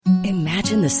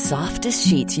Imagine the softest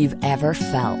sheets you've ever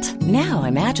felt. Now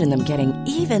imagine them getting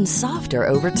even softer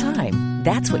over time.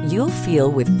 That's what you'll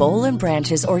feel with Boll and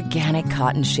Branch's organic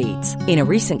cotton sheets. In a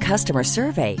recent customer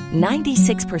survey,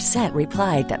 96%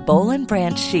 replied that Boll and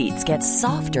Branch sheets get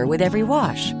softer with every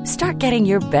wash. Start getting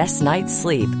your best night's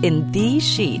sleep in these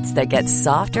sheets that get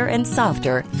softer and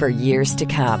softer for years to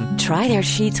come. Try their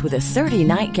sheets with a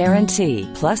 30-night guarantee.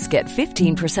 Plus, get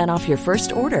 15% off your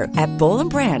first order at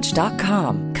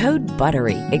bollandbranch.com. Code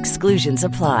BUTTERY. Exclusions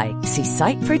apply. See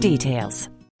site for details.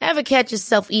 Ever catch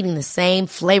yourself eating the same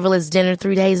flavorless dinner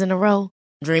 3 days in a row?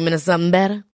 Dreaming of something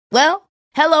better? Well,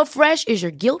 HelloFresh is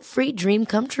your guilt-free dream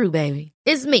come true, baby.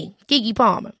 It's me, Keke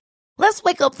Palmer. Let's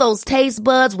wake up those taste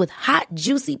buds with hot,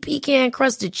 juicy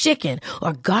pecan-crusted chicken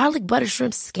or garlic butter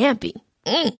shrimp scampi.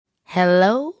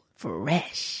 Hello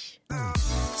Fresh.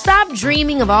 Stop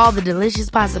dreaming of all the delicious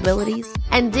possibilities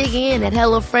and dig in at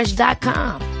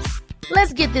HelloFresh.com.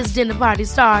 Let's get this dinner party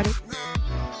started.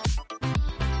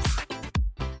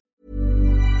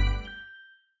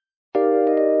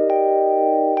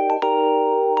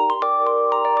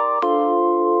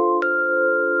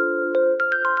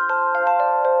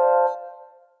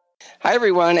 Hi,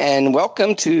 everyone, and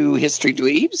welcome to History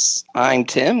Dweebs. I'm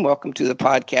Tim. Welcome to the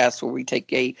podcast where we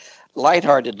take a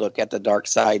lighthearted look at the dark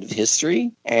side of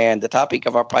history. And the topic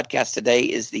of our podcast today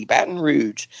is the Baton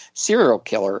Rouge serial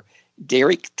killer,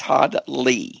 Derek Todd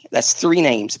Lee. That's 3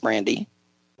 names, Brandy.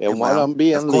 And one of them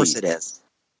being Of course Lee. it is.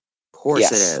 Of course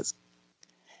Yes. it is.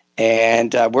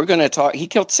 And we're going to talk. He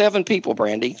killed 7 people,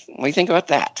 Brandy. What do you think about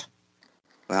that?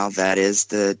 Well, that is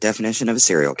the definition of a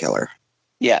serial killer.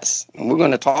 Yes. And we're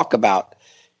going to talk about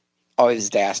all his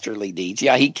dastardly deeds.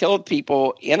 Yeah, he killed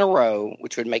people in a row,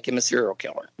 which would make him a serial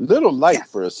killer. Little light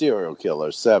for a serial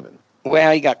killer, 7.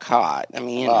 Well, he got caught. I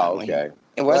mean, Okay.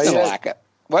 It wasn't Well,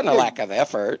 a lack of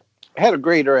effort. Had a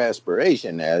greater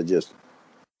aspiration there, just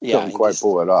couldn't he quite just-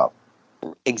 pull it off.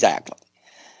 Exactly.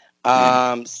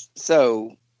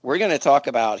 So we're going to talk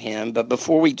about him, but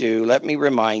before we do, let me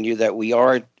remind you that we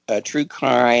are a true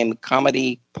crime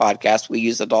comedy podcast. We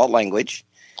use adult language.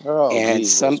 Oh, And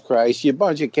Jesus Christ, you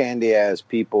bunch of candy-ass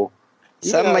people.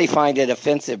 Some know- may find it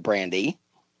offensive, Brandy.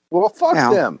 Well, fuck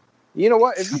Now- them. You know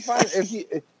what? If you find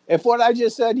if what I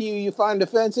just said to you find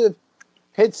offensive,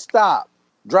 hit stop,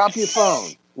 drop your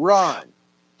phone, run,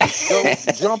 go,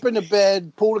 jump into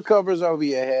bed, pull the covers over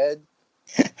your head.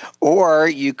 Or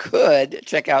you could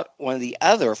check out one of the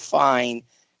other fine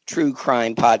true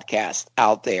crime podcasts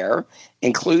out there,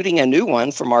 including a new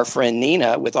one from our friend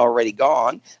Nina with Already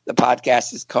Gone. The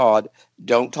podcast is called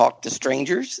Don't Talk to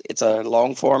Strangers. It's a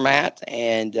long format,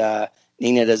 and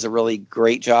Nina does a really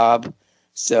great job.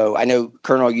 So I know,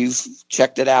 Colonel, you've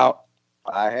checked it out.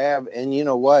 I have, and you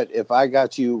know what? If I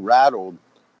got you rattled,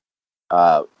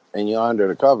 and you're under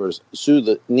the covers,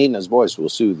 Nina's voice will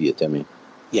soothe you, Timmy.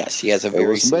 Yes, she has a It very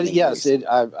was- but soothing yes, voice.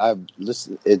 I've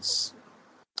listened.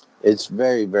 It's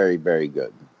very, very, very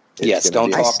good. It's Yes, gonna Don't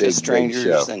be a Talk to big, big Strangers.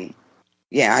 show. And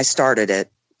Yeah, I started it.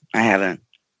 I haven't.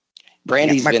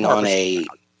 Brandy's Yeah, my been on partner's-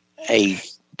 a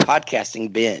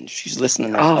podcasting binge. She's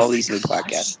listening to Oh, all these new gosh.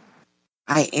 podcasts.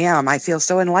 I am. I feel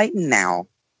so enlightened now.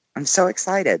 I'm so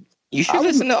excited. You should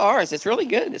listen to ours. It's really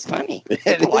good. It's funny. People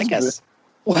is like us.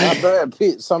 Not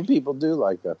bad. Some people do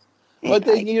like us, but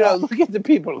then look at the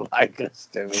people who like us,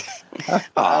 Timmy.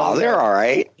 Oh, they're all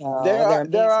right.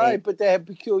 They're all right, but they have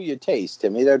peculiar taste,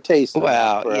 Timmy. Their taste. is not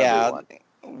Well, for yeah.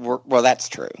 everyone. Well, that's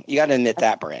true. You got to admit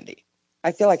that, Brandy.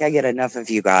 I feel like I get enough of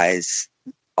you guys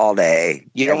all day.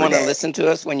 You don't every want to day. listen to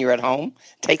us when you're at home?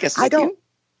 Take us with I don't. you?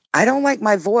 I don't like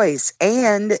my voice,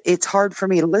 and it's hard for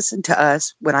me to listen to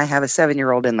us when I have a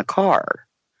 7-year-old in the car.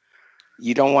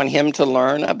 You don't want him to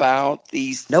learn about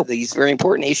these very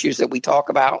important issues that we talk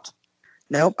about?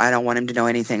 Nope, I don't want him to know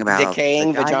anything about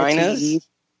Decaying vaginas? teeth.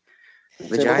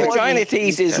 Vagina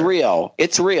teeth is real.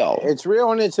 It's real. It's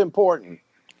real and it's important.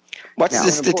 What's No.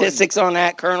 the statistics on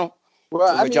that, Colonel? Well,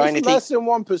 For I mean, vagina it's less than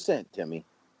 1%, Timmy.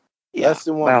 Yeah. Less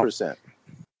than 1%.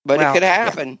 But Well, it could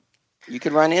happen. You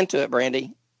could run into it,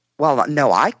 Brandy. Well,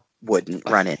 no, I wouldn't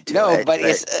run into it. But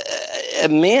it's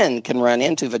men can run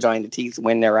into vagina teeth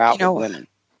when they're out You know, with women.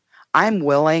 I'm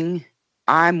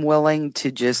willing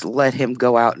to just let him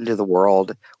go out into the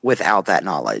world without that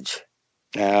knowledge.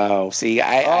 Oh, see,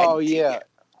 yeah.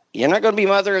 You're not going to be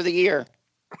Mother of the Year.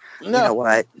 No. You know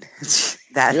what?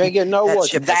 That You ain't getting no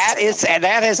what.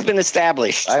 That has been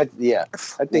established. I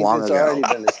think Long it's ago. already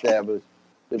been established.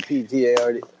 The PTA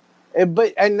already.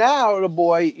 And now the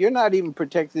boy, you're not even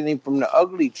protecting him from the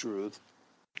ugly truth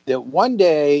that one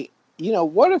day,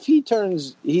 what if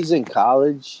he's in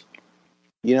college,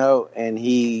 and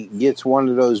he gets one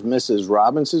of those Mrs.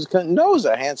 Robinsons? Noah's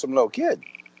a handsome little kid.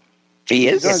 He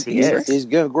is. Yes, he is. He's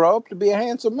going to grow up to be a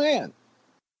handsome man.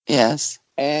 Yes.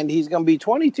 And he's going to be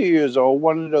 22 years old.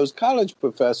 One of those college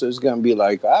professors is going to be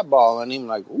like eyeballing him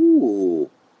like, ooh,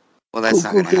 Well, that's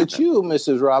not going to at happen. you,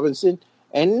 Mrs. Robinson.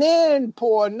 And then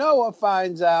poor Noah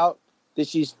finds out that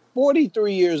she's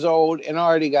 43 years old and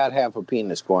already got half a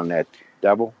penis going there,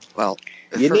 Double. Well,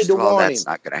 You first need to of all, warn that's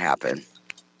him. not going to happen.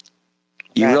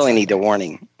 You That's really not need to warn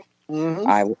him.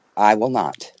 Mm-hmm. I will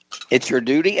not. It's your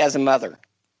duty as a mother.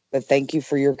 But thank you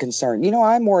for your concern.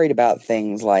 I'm worried about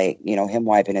things like, him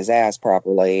wiping his ass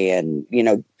properly and,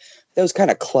 those kind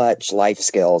of clutch life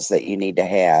skills that you need to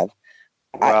have.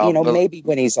 Well, Maybe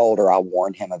when he's older, I'll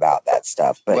warn him about that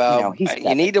stuff. But, he's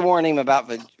you need to warn him about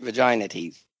vagina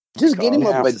teeth. Just get him a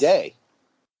Yeah. bidet.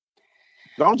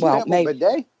 Don't you Well, have maybe. a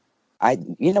bidet?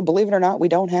 Believe it or not, we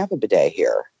don't have a bidet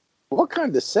here. What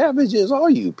kind of savages are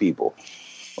you people?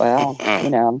 Well,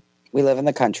 we live in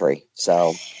the country,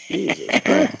 so. Jesus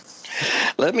Christ.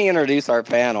 Let me introduce our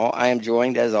panel. I am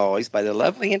joined, as always, by the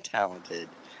lovely and talented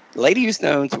lady who's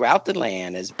known throughout the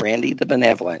land as Brandy the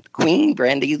Benevolent, Queen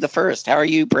Brandy the First. How are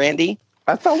you, Brandy?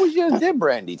 I thought we just did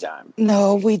brandy time.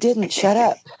 No, we didn't. Shut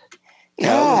up. No,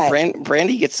 God.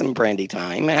 Brandy gets some Brandy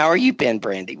time. How are you been,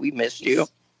 Brandy? We missed you.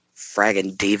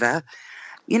 Fragging diva.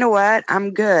 You know what?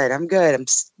 I'm good.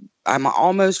 I'm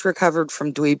almost recovered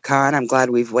from DweebCon. I'm glad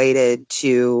we've waited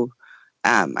to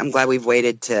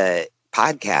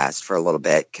podcast for a little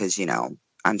bit because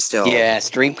I'm still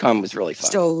StreamCon was really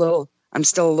fun. I'm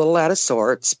still a little out of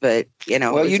sorts, but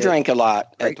Well, you drank a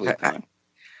lot at great- DweebCon.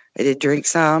 I did drink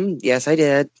some. Yes, I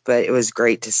did, but it was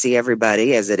great to see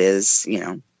everybody as it is,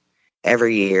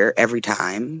 every year, every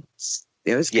time.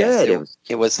 It was Yes, good.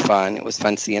 it was fun. It was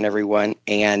fun seeing everyone.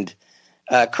 And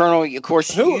Colonel, of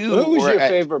course, Who was were your at-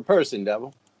 favorite person,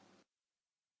 Devil?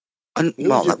 Well, your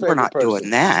we're favorite not person? doing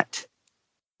that.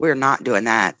 We're not doing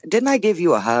that. Didn't I give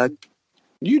you a hug?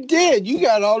 You did. You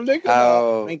got all liquored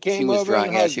Oh, up and came she was over drunk.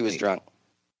 and Yeah, hugged she was me. drunk.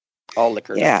 All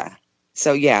liquored up. Yeah.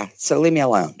 So leave me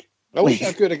alone. I wish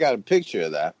I could have got a picture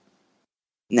of that.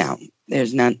 No,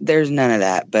 there's none of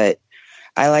that. But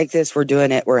I like this. We're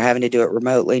doing it. We're having to do it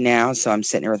remotely now. So I'm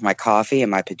sitting here with my coffee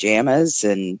and my pajamas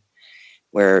and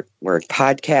we're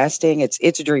podcasting.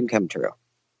 It's a dream come true.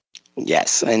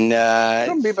 Yes, and It's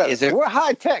gonna be better. is We're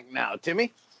high tech now,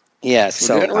 Timmy. yes, we're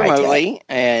So doing it high-tech. remotely,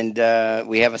 and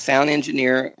we have a sound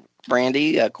engineer,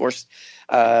 Brandy, of course,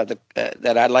 that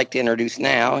I'd like to introduce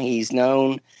now. He's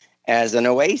known as an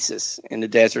oasis in the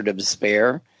desert of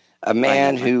despair, a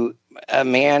man who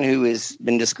has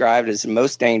been described as the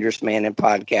most dangerous man in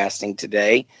podcasting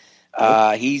today.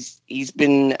 He's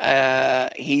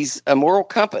a moral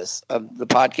compass of the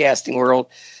podcasting world.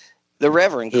 The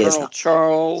Reverend Colonel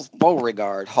Charles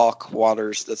Beauregard Hawk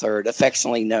Waters III,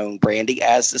 affectionately known, Brandy,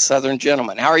 as the Southern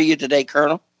Gentleman. How are you today,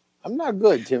 Colonel? I'm not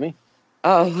good, Timmy.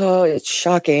 Oh, it's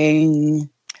shocking.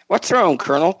 What's wrong,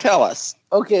 Colonel? Tell us.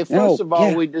 Okay, first of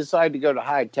all, yeah. we decided to go the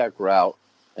high tech route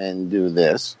and do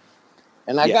this.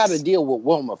 And I Yes. got to deal with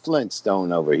Wilma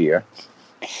Flintstone over here.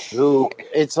 Who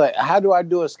it's like, how do I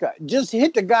do a Skype? Just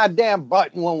hit the goddamn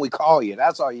button when we call you.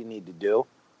 That's all you need to do.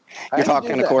 How You're do you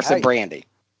talking, do of course, that? of Brandy.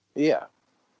 Yeah.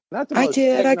 Not the I most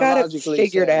did. I got it technologically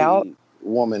figured savvy out.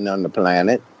 woman on the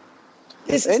planet.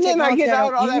 This is And then I get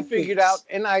technology all don't that use. figured out,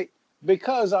 and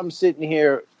because I'm sitting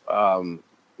here,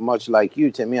 much like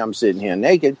you, Timmy, I'm sitting here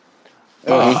naked,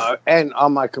 and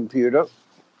on my computer,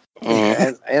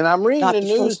 and I'm reading Not the the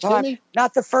news, first time. Timmy.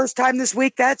 Not the first time this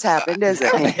week that's happened, is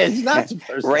it? It's not the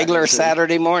first time Regular this week,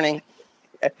 Saturday morning.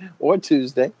 or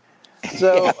Tuesday.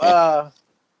 So,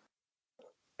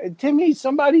 Timmy,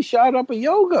 somebody shot up a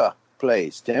yoga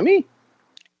place. Timmy,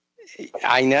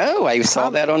 I know. I saw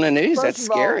that on the news. First That's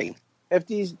of all, scary. if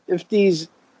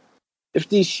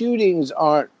these shootings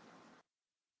aren't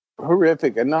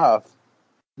horrific enough,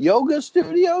 yoga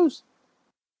studios,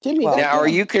 Timmy. Well, Now, are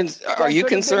you could've been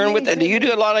concerned with me, that? Do you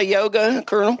Timmy. do a lot of yoga,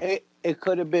 Colonel? It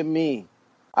could have been me.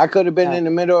 I could have been Yeah. in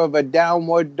the middle of a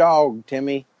downward dog,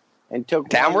 Timmy, and took one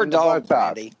Downward in the dog,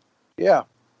 buttocks. Brandy. Yeah,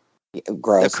 The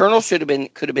Gross. Colonel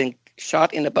could have been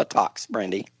shot in the buttocks,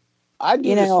 Brandy. I do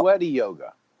You the know- sweaty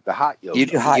yoga, the hot yoga. You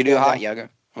do hot hot yoga? yoga.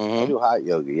 I Mhm. do hot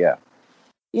yoga. Yeah.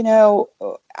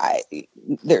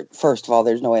 First of all,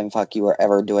 there's no way in fuck you were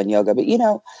ever doing yoga,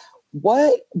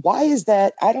 but why is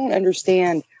that? I don't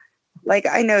understand. Like,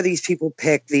 I know these people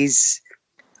pick these,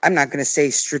 I'm not going to say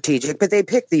strategic, but they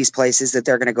pick these places that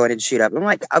they're going to go in and shoot up. I'm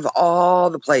like, of all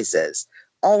the places,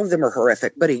 all of them are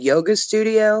horrific, but a yoga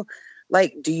studio,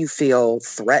 like, do you feel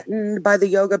threatened by the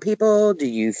yoga people? Do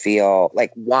you feel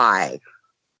like, why?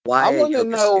 Why? I a want to yoga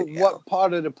know studio? what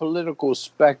part of the political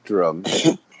spectrum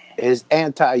is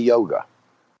anti-yoga.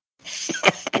 Is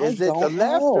it the don't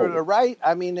left or know. the right?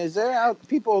 I mean, is there out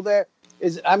people there?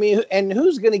 And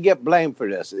who's going to get blamed for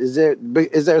this? Is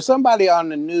there somebody on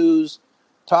the news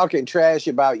talking trash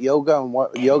about yoga and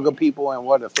what yoga people and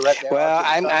what a threat they Well,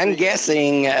 are to the I'm country?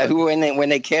 guessing when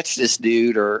they catch this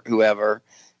dude or whoever,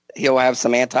 he'll have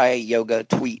some anti-yoga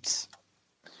tweets.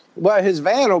 Well, his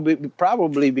van will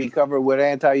probably be covered with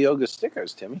anti-yoga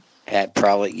stickers, Timmy.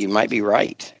 You might be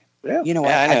right. Yeah. You know what?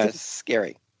 Yeah, I know, think, it's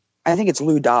scary. I think it's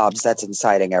Lou Dobbs that's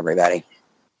inciting everybody.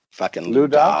 Fucking Lou Lou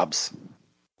Dobbs.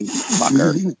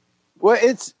 Fucker. Well,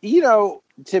 it's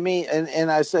Timmy,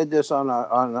 and I said this on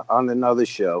another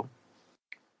show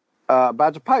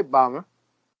about the pipe bomber.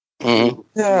 Mhm.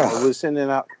 Who was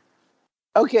sending out.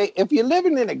 Okay, if you're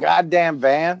living in a goddamn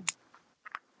van,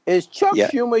 is Chuck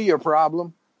Schumer your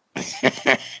problem?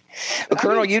 Well,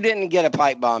 Colonel, you didn't get a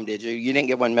pipe bomb, did you? You didn't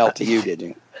get one mailed to you, did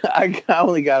you? I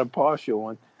only got a partial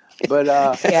one, but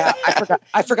Yeah,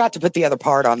 I forgot to put the other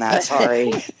part on that.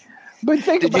 Sorry. But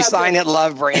think Did about you sign it,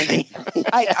 Love, Brandy?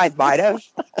 I might have.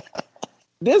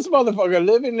 this motherfucker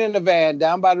living in a van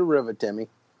down by the river, Timmy.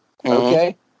 Mhm.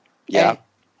 Okay, Yeah. And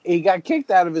he got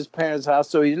kicked out of his parents' house,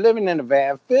 so he's living in a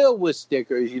van filled with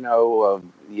stickers,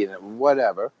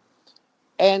 whatever.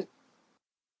 And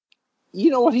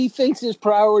you know what he thinks is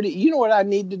priority? You know what I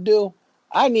need to do?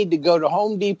 I need to go to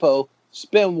Home Depot,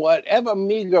 spend whatever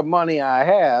meager money I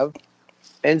have,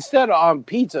 instead of on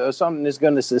pizza or something that's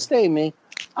going to sustain me.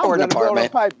 I'm Or an going to build a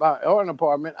apartment. pipe bomb, or an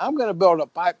apartment. I'm going to build a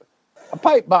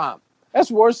pipe bomb.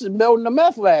 That's worse than building a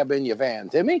meth lab in your van,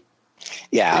 Timmy.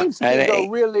 Yeah. Things can go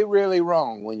really, really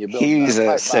wrong when you build He's a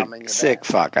a pipe bomb in your sick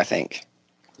fuck, I think.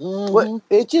 But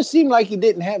it just seemed like he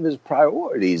didn't have his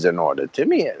priorities in order.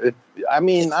 Timmy, I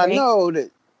know that.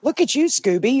 Look at you,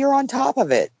 Scooby. You're on top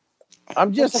of it.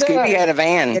 I'm just Scooby saying. had a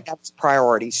van. Get his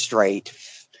priorities straight.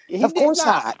 He Of did course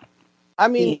not. I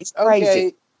mean, He's okay,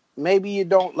 crazy. maybe you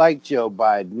don't like Joe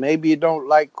Biden. Maybe you don't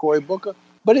like Cory Booker.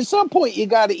 But at some point, you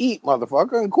got to eat,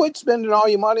 motherfucker, and quit spending all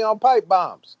your money on pipe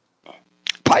bombs.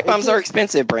 Pipe bombs are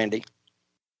expensive, Brandy.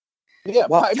 Yeah,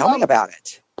 Well, tell me about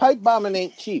it. Pipe bombing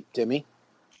ain't cheap, Timmy.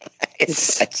 It's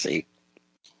sexy.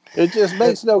 It just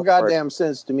makes no goddamn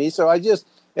sense to me. So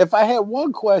if I had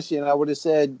one question, I would have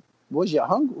said, was you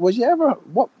hungry? Was you ever,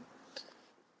 what?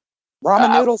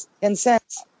 Ramen noodles, 10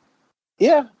 cents.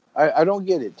 Yeah, I don't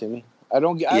get it, Timmy. I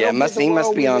don't get. Yeah, he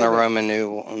must be on a Roman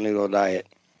noodle diet.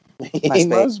 He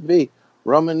must be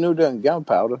Roman noodle and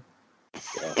gunpowder.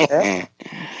 Yeah.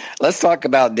 Let's talk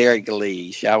about Derek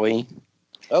Lee, shall we?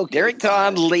 Okay. Derek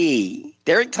Todd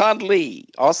Lee,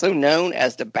 also known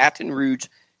as the Baton Rouge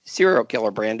serial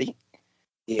killer, Brandy.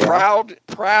 Yeah.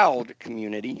 Proud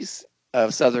communities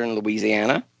of southern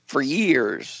Louisiana for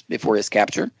years before his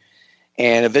capture,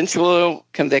 and eventual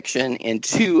conviction in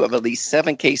 2 of at least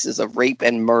 7 cases of rape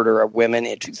and murder of women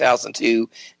in 2002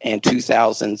 and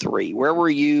 2003. Where were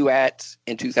you at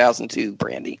in 2002,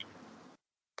 Brandy?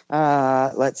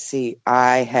 Let's see.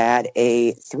 I had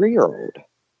a 3-year-old.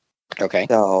 Okay.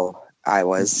 So I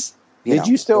was. Did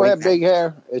you still have big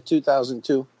hair at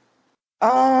 2002?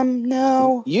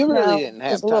 No. You really didn't it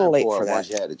have was a little time late for for it that. once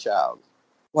you had a child.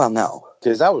 Well, no,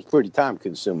 Because that was pretty time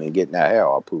consuming getting that hair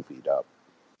all poofied up.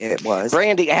 it was.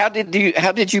 Brandy, how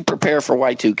did you prepare for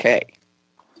Y2K?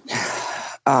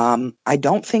 I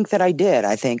don't think that I did.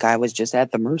 I think I was just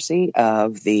at the mercy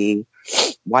of the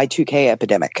Y2K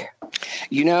epidemic.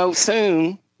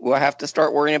 Soon we'll have to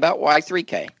start worrying about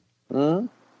Y3K. Mm-hmm.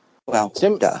 Well,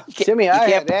 Timmy, I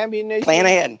had ammunition. Plan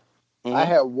ahead. Mm-hmm. I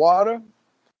had water.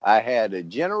 I had a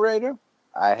generator.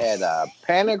 I had a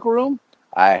panic room.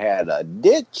 I had a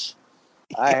ditch.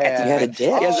 I had a ditch?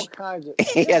 all kinds of.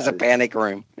 He has a panic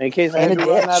room. In case I had to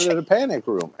run out of the panic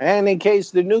room, and in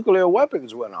case the nuclear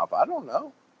weapons went off. I don't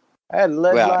know. I had a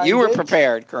lead line You were ditch.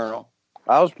 prepared, Colonel.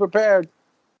 I was prepared.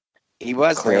 He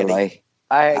was Brandy. clearly.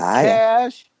 I had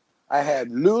cash. I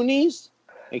had loonies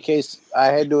in case I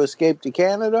had to escape to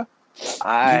Canada.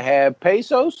 I had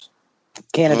pesos.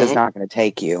 Canada's not going to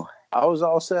take you. I was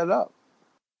all set up.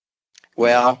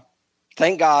 Well,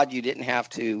 thank God you didn't have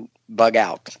to bug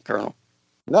out, Colonel.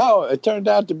 No, it turned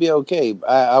out to be okay.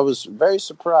 I was very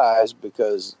surprised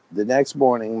because the next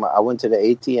morning I went to the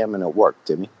ATM and it worked,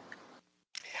 Timmy.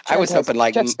 I was hoping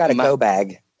like Chuck's got a go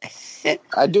bag.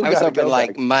 I do. I was got a hoping go like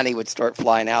bag. money would start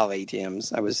flying out of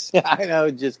ATMs. I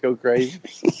know, just go crazy.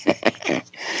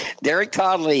 Derek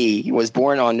Todd Lee was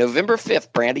born on November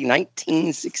 5th, Brandy,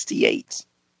 1968,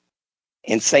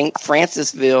 in St.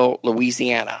 Francisville,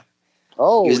 Louisiana.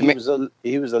 Oh,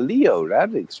 he was a Leo.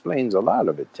 That explains a lot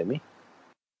of it, Timmy.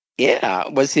 Yeah,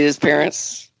 was his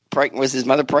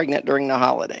mother pregnant during the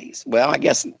holidays? Well, I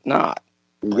guess not.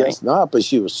 Right? Guess not, but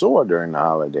she was sore during the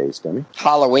holidays, Timmy.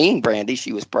 Halloween, Brandy,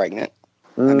 she was pregnant.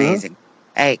 Mhm. Amazing.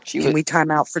 Hey, She can was- we time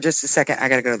out for just a second? I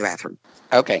got to go to the bathroom.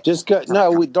 Okay. Just go,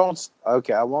 no, we don't.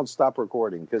 Okay, I won't stop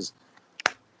recording because.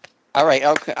 All right.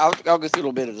 I'll go through a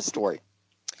little bit of the story.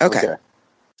 Okay.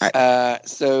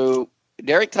 So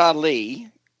Derek Todd Lee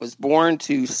was born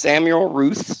to Samuel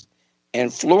Ruth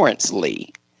and Florence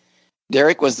Lee.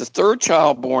 Derek was the third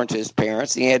child born to his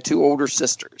parents. He had two older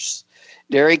sisters.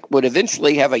 Derek would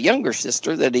eventually have a younger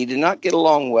sister that he did not get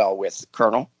along well with,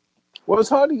 Colonel. Well, it's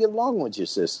hard to get along with your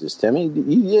sisters, Timmy.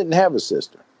 You didn't have a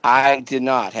sister. I did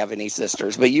not have any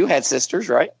sisters, but you had sisters,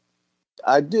 right?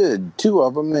 I did, two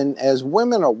of them, and as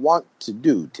women are wont to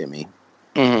do, Timmy,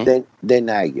 Mm-hmm. they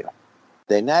nag you.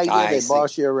 They nag you. I They see.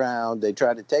 boss you around. They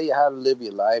try to tell you how to live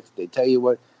your life. They tell you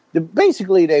what.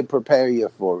 Basically, they prepare you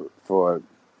for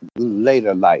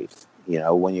later life. You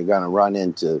know, when you're going to run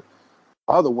into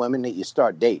other women that you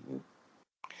start dating.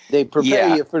 They prepare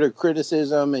Yeah. you for the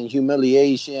criticism and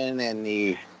humiliation and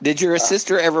the. Did your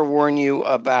sister ever warn you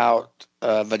about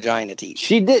vagina teeth?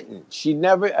 She didn't. She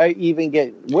never even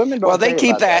get women. Don't Well, they pray keep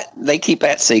about that. They keep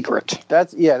that secret.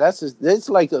 It's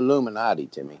like the Illuminati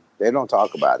to me. They don't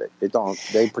talk about it.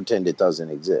 They pretend it doesn't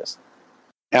exist.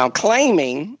 Now,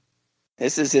 claiming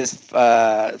this is his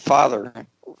father,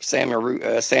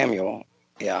 Samuel.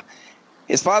 Yeah,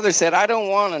 his father said, "I don't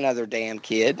want another damn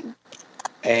kid,"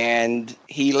 and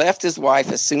he left his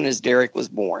wife as soon as Derek was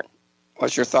born.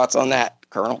 What's your thoughts on that,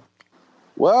 Colonel?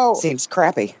 Well, Seems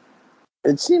crappy.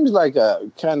 it seems like a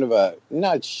kind of a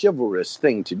not chivalrous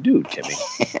thing to do, Timmy.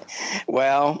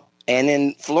 Well, and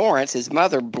then Florence, his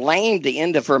mother, blamed the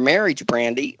end of her marriage,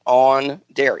 Brandy, on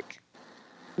Derek.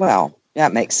 Well,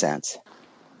 that makes sense.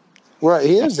 Well,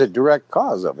 he is a direct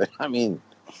cause of it. I mean,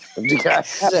 if the guy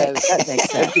That makes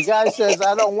if sense. the guy says,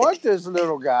 "I don't want this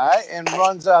little guy," and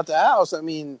runs out the house, I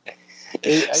mean,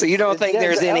 So you don't think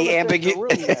there's any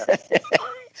ambiguity?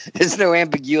 There's no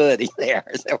ambiguity there.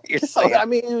 Is that what you're saying? I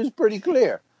mean, it was pretty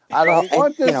clear. I don't Well,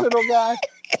 want and, this you know- little guy.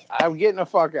 I'm getting the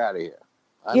fuck out of here.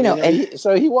 You know,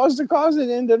 so he was the cause of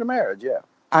the end of the marriage. Yeah.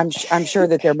 I'm sure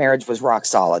that their marriage was rock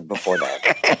solid before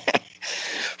that.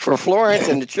 For Florence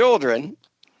and the children,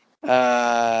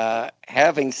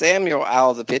 having Samuel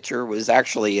out of the picture was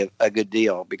actually a good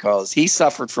deal because he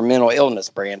suffered from mental illness,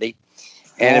 Brandy,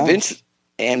 and Oh.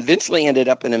 eventually ended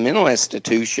up in a mental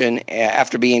institution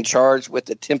after being charged with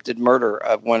attempted murder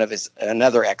of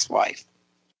another ex-wife.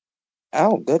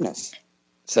 Oh, goodness.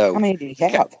 So How many did he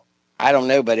have? I don't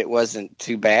know, but it wasn't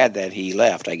too bad that he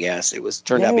left. I guess it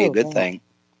turned out to be a No, good no. thing.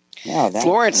 No, that,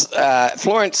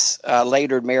 Florence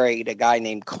later married a guy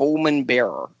named Coleman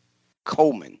Bearer.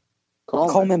 Coleman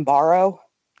Barrow?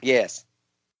 Yes.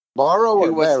 Borrow or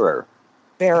Who was- bearer?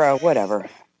 Barrow, whatever.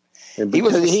 And He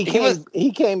was- because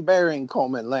he came bearing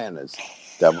Coleman Lannis.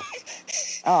 Devil.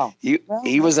 Oh,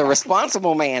 He was a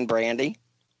responsible man, Brandy,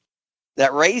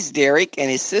 that raised Derek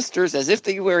and his sisters as if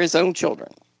they were his own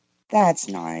children. that's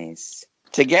nice.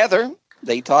 Together,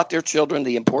 they taught their children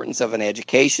the importance of an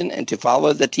education and to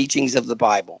follow the teachings of the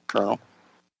Bible, Colonel.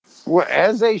 Well,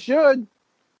 as they should.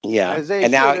 Yeah. As they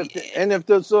And should. If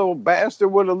this little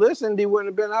bastard would have listened, he wouldn't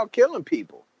have been out killing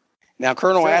people. now,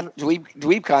 Colonel So-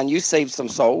 Dweebcon, you saved some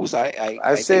souls.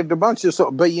 I saved a bunch of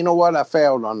souls, but you know what? I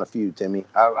failed on a few, Timmy.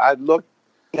 I looked.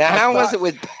 Now, how was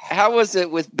not-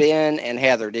 it with Ben and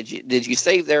Heather? Did you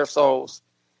save their souls?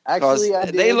 Because Actually, I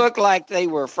did. they looked like they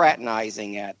were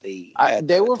fraternizing at the.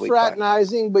 They were Dweebcon.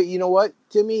 fraternizing, but you know what,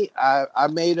 Timmy? I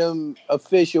made them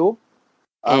official.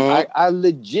 Mhm. I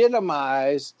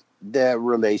legitimized their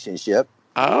relationship.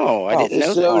 Oh, I didn't know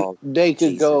that. So they could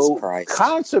Jesus go Christ.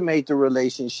 consummate the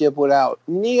relationship without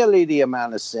nearly the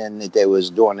amount of sin that they was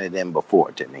doing it in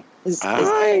before, Timmy.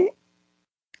 I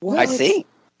what? see.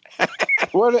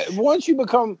 Well, once you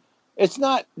become, it's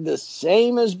not the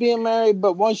same as being married,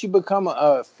 but once you become an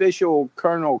official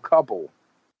colonel couple,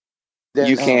 then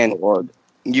You can- Oh, Lord.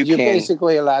 You you're can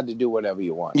basically allowed to do whatever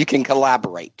you want. you can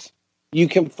collaborate. You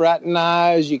can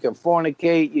fraternize, you can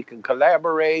fornicate, you can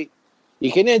collaborate,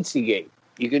 you can instigate,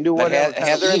 you can do But whatever.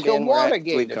 Heather you and Ben can were at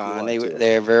Watergate if you Dweebcon. want to.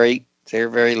 They're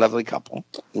a very lovely couple.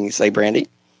 Can you say, Brandy?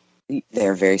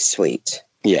 They're very sweet.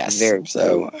 Yes. Very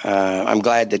So I'm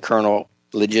glad the Colonel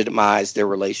legitimized their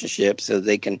relationship so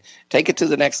they can take it to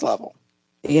the next level.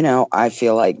 You know, I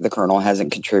feel like the Colonel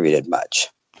hasn't contributed much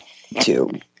to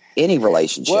any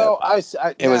relationship. Well,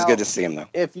 It was now, good to see him, though.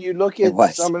 If you look It at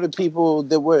was. some of the people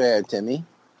that were there, Timmy.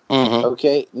 Mm-hmm.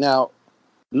 Okay, now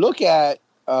look at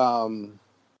I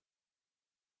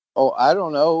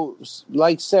don't know,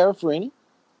 like Sarah Freeney.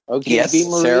 Okay, Yes, B.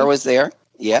 Marie. Sarah was there.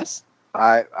 Yes.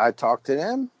 I talked to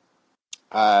them.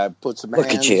 I put some Look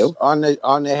at hands you. on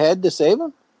the head to save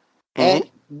them, Mhm. and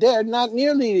they're not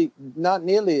nearly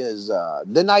as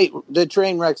the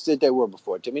train wrecks that they were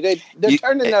before. Timmy, they're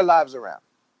turning their lives around.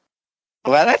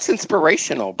 Well, that's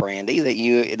inspirational, Brandy.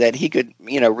 That he could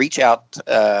reach out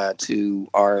to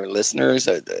our listeners.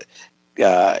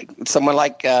 Someone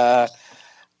like who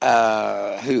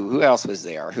else was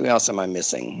there? Who else am I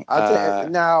missing? I'll tell you,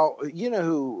 now, you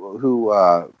know who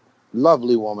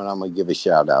lovely woman I'm gonna give a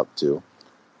shout out to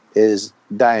is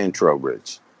Diane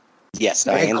Trowbridge. Yes,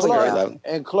 And Diane's very low.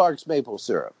 Clark's maple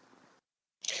syrup.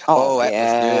 Oh, that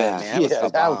was good,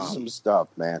 man. That was some stuff,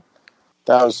 man.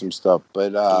 That was some stuff.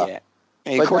 But yeah.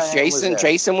 And of course, Diane was there.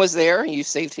 Jason was there. You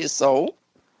saved his soul.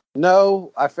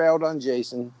 No, I failed on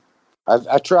Jason.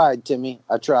 I tried, Timmy.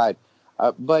 I tried.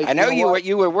 But I know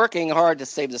you were working hard to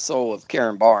save the soul of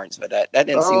Karen Barnes, but that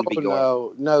didn't seem to be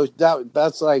going. No,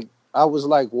 that's like I was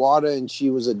like water and she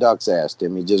was a duck's ass,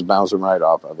 Timmy, just bouncing right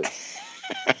off of it.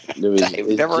 I've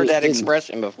never heard that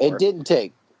expression before. It didn't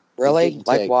take. Really?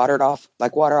 Like water off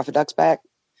a duck's back?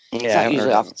 It's Yeah, not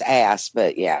usually off its ass,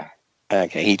 but yeah.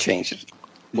 Okay, he changed it.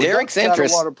 Well, Derek's got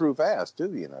interest. a waterproof ass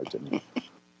too, Timmy.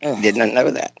 Did not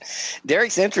know that.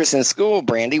 Derek's interest in school,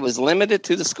 Brandy, was limited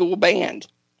to the school band.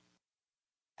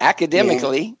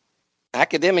 Academically,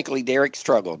 Derek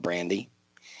struggled, Brandy.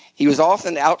 He was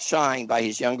often outshined by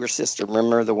his younger sister.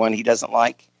 Remember the one he doesn't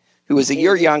like? Who was a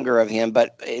year younger of him,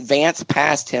 but advanced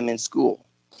past him in school.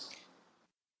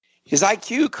 His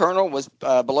IQ, Colonel, was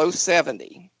below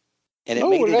 70. And it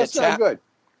made that's not good.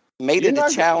 Made it a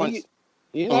challenge.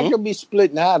 You're not going to be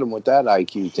splitting atom with that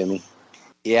IQ, Timmy.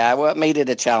 Yeah, well, it made it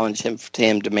a challenge to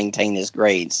him to maintain his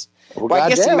grades. Well, I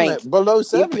guess below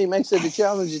 70 makes it a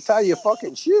challenge to tie your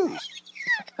fucking shoes.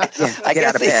 I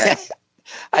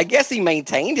guess he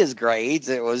maintained his grades.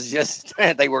 It was just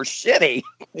they were shitty.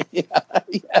 Yeah.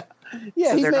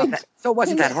 So it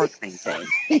wasn't that hard to maintain.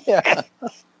 Yeah.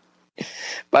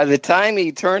 By the time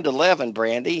he turned 11,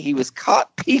 Brandy, he was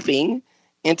caught peeping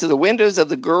into the windows of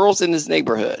the girls in his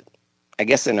neighborhood. I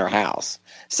guess in their house.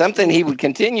 Something he would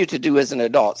continue to do as an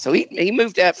adult. So he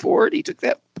moved that forward. He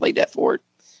played that forward.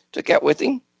 Took that with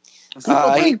him.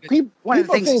 People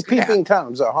think peeping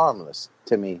toms are harmless.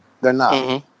 To me, they're not.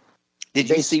 Mm-hmm. Did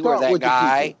you see where that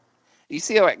guy? You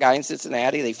see that guy in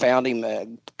Cincinnati? They found him. A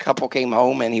couple came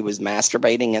home and he was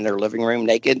masturbating in their living room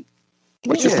naked.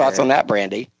 What's your thoughts on that,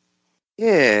 Brandy?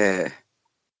 Yeah.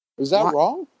 Is that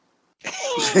wrong?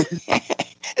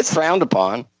 It's frowned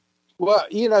upon. Well,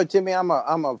 Timmy, I'm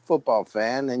a football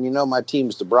fan, and my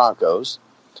team's the Broncos.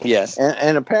 Yes.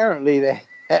 And apparently they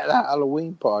had a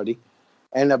Halloween party,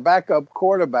 and the backup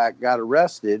quarterback got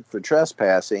arrested for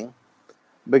trespassing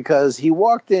because he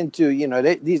walked into,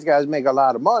 these guys make a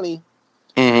lot of money,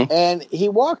 and he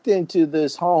walked into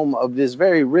this home of this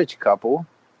very rich couple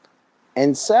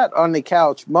and sat on the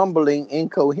couch mumbling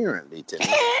incoherently to me.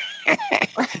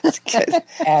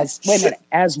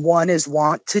 As one is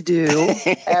wont to do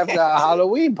after a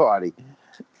Halloween party.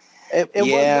 It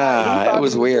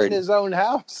was weird. In his own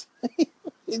house.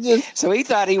 So he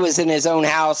thought he was in his own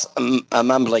house,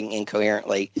 mumbling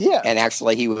incoherently. Yeah, and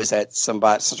actually he was at some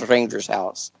stranger's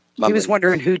house. Mumbling. He was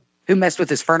wondering who messed with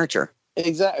his furniture.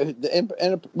 Exactly.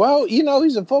 And well,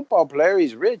 he's a football player.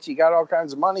 He's rich. He got all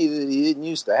kinds of money that he didn't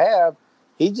used to have.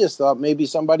 He just thought maybe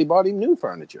somebody bought him new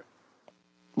furniture.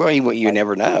 Well, you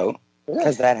never know.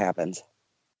 Because that happens.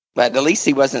 But at least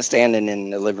he wasn't standing in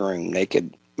the living room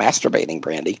naked masturbating,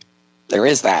 Brandy. There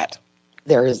is that.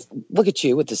 There is. Look at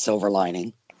you with the silver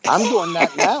lining. I'm doing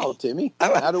that now, Timmy.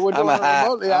 Now that we're doing it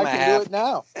remotely, I can do it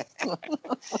now.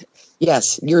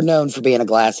 Yes, you're known for being a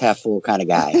glass half full kind of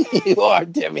guy. You are,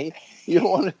 Timmy. You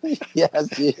want to? Yes,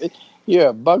 you're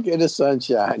a bucket of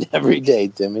sunshine every day,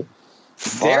 Timmy.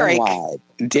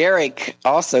 Derek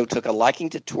also took a liking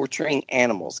to torturing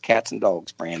animals, cats and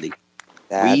dogs, Brandy.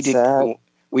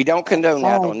 We don't condone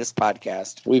that on this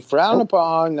podcast. We frown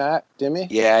upon that, Timmy.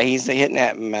 Yeah, he's hitting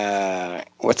that,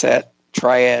 what's that?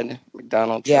 Triad,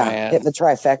 McDonald triad. Yeah, hitting the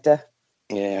trifecta.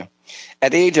 Yeah.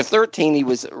 At the age of 13, he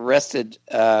was arrested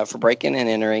for breaking and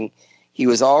entering. He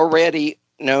was already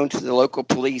known to the local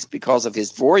police because of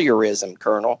his voyeurism,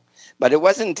 Colonel. But it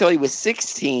wasn't until he was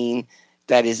 16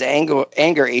 that his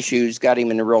anger issues got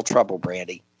him into real trouble,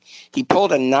 Brandy. He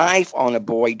pulled a knife on a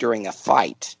boy during a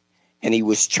fight, and he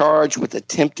was charged with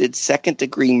attempted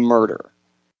second-degree murder.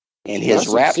 And his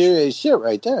serious shit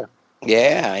right there.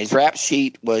 Yeah, his rap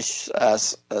sheet was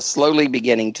slowly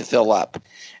beginning to fill up.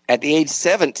 At the age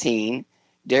 17,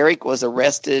 Derek was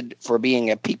arrested for being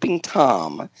a peeping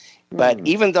Tom. But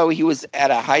even though he was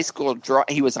at a high school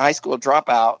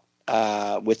dropout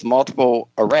with multiple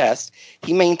arrests,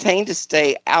 he maintained to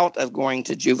stay out of going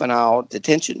to juvenile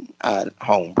detention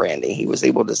home, Brandy. He was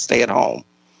able to stay at home.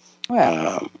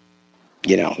 Well,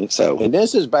 So. And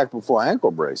this is back before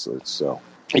ankle bracelets, so.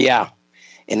 Yeah.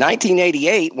 In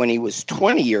 1988, when he was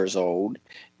 20 years old,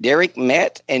 Derek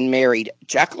met and married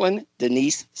Jacqueline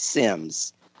Denise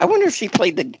Sims. I wonder if she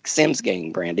played the Sims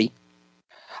game, Brandy.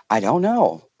 I don't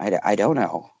know. I don't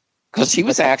know. Because she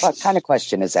was actually... What kind of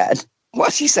question is that? Well,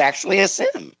 she's actually a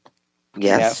Sim.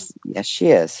 Yes. Yes, she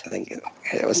is. I think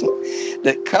it was...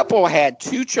 The couple had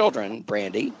 2 children,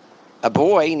 Brandy. A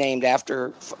boy named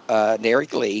after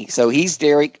Derek Lee. So he's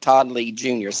Derek Todd Lee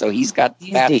Jr. So he's got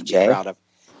that to be proud of.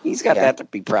 He's got that to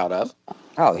be proud of.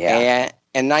 Oh, yeah. And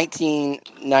in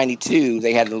 1992,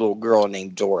 they had a little girl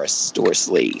named Doris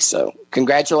Lee. So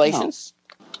congratulations.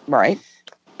 Oh. Right.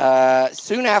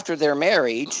 Soon after their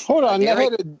marriage... Hold on,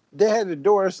 they had a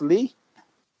Doris Lee?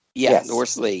 Yeah, Yes.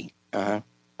 Doris Lee. Uh-huh.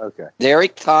 Okay.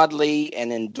 Derek Todd Lee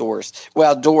and then Doris.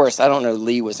 Well, Doris, I don't know.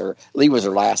 Lee was her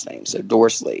last name, so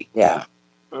Doris Lee. Yeah.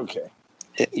 Okay.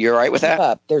 You're all right with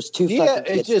that? There's 2 Yeah, fucking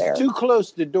it's kids just there. too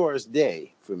close to Doris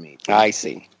Day for me. I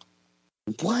see.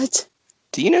 What?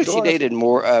 Do you know she Doris. dated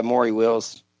Maury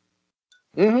Wills?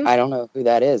 Mm-hmm. I don't know who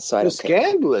that is, so I It don't was care.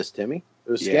 scandalous, Timmy.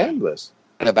 It was Yeah. scandalous.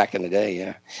 Back in the day,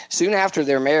 yeah. Soon after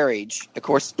their marriage, of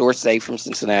course, Doris Day from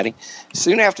Cincinnati.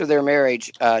 Soon after their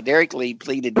marriage, Derek Lee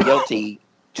pleaded guilty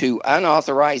to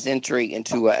unauthorized entry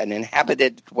into an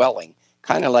inhabited dwelling,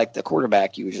 kind of like the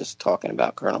quarterback you were just talking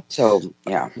about, Colonel. So,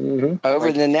 yeah. Mm-hmm.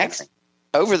 Over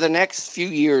the next few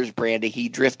years, Brandy, he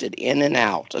drifted in and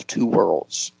out of 2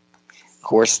 worlds. Of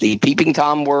course, the Peeping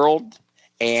Tom world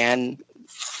and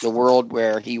the world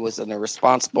where he was an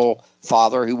irresponsible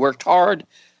father who worked hard.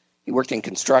 He worked in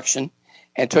construction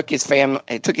and took his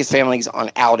families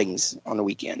on outings on the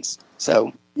weekends.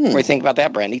 So, what do you think about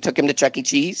that, Brandy? He took him to Chuck E.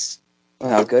 Cheese.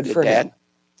 Well, good for him.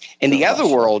 In the other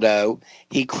world, though,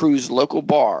 he cruised local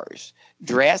bars,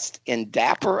 dressed in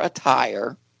dapper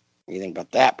attire. What do you think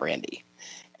about that, Brandy?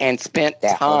 And spent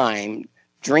time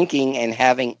drinking and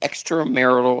having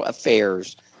extramarital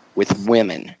affairs with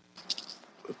women.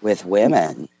 With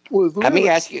women. Let me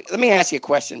ask you a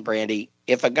question, Brandy.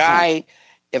 If a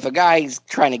guy's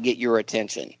trying to get your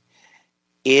attention,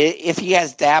 if he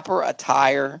has dapper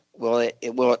attire, will it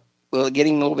get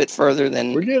him a little bit further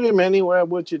than? We'll get him anywhere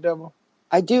with you, devil.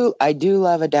 I do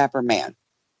love a dapper man.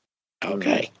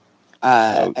 Okay.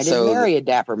 I didn't marry a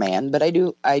dapper man, but I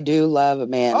do love a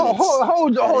man. Oh,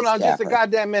 hold on dapper. just a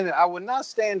goddamn minute. I will not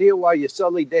stand here while you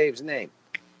sully Dave's name.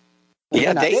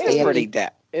 Yeah, Dave's standing- pretty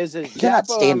dapper. Is it You're not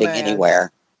standing man, anywhere.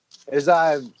 As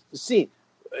I've seen.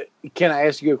 Can I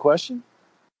ask you a question?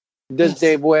 Does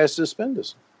Dave wear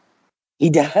suspenders? He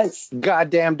does.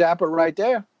 Goddamn dapper right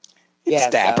there. It's Yeah,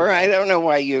 dapper. I don't know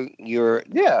why you're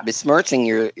Yeah. besmirching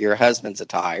your husband's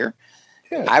attire.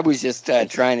 Yeah. I was just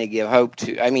trying to give hope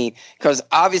to. I mean, because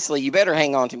obviously you better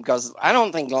hang on to him because I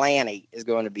don't think Lanny is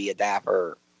going to be a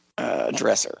dapper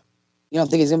dresser. You don't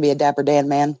think he's going to be a dapper Dan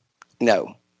man?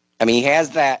 No, I mean he has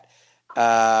that.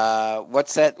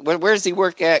 What's that? Where does he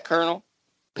work at, Colonel?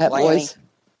 Pet Lanny? boys?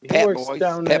 He Pet works Boys.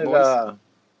 down Pet at Boys.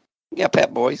 Yeah,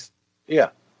 Pet Boys.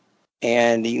 yeah.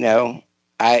 And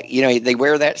they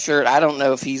wear that shirt. I don't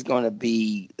know if he's going to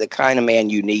be the kind of man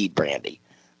you need, Brandy.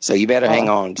 So you better hang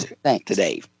on to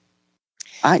Dave.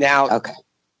 Okay.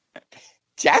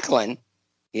 Jacqueline,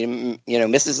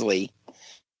 Mrs. Lee,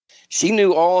 she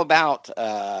knew all about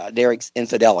Derek's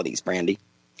infidelities, Brandy,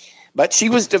 but she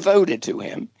was devoted to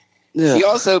him.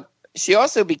 Ugh. She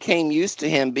also became used to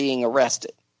him being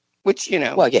arrested, which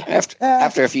Well, yeah.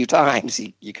 after a few times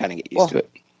you kind of get used to it.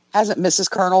 Hasn't Mrs.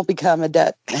 Colonel become used to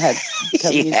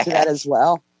that as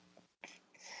well?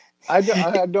 I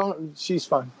don't. She's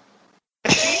fine.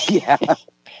 Yeah.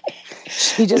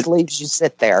 She just leaves you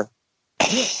sit there.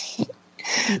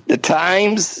 The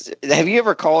Times. Have you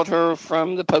ever called her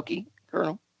from the pokey,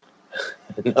 Colonel?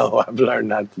 No, I've learned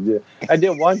not to do it. I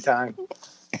did one time.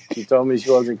 She told me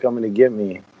she wasn't coming to get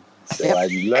me. So I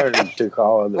learned to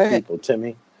call other people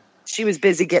Timmy. She was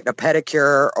busy getting a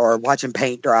pedicure or watching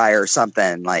paint dry or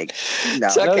something. Like, no.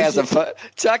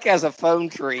 Chuck has a phone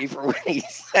tree for when he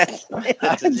sends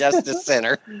it to Justice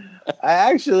Center.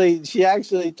 She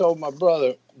actually told my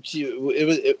brother.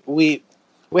 We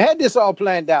had this all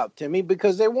planned out, Timmy,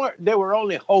 because they were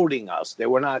only holding us. They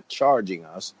were not charging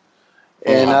us.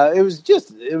 And it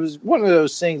was one of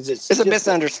those things that's it's a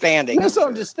misunderstanding.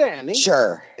 Misunderstanding.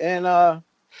 Sure. And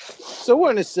so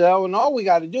we're in a cell, and all we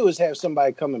got to do is have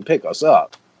somebody come and pick us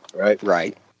up, right?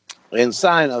 Right. And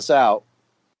sign us out.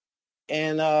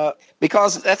 And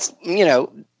because that's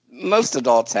most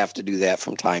adults have to do that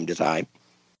from time to time.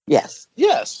 Yes.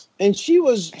 Yes, and she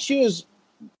was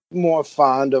more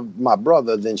fond of my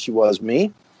brother than she was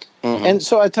me. Mhm. And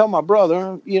so I tell my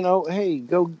brother, hey,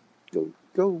 go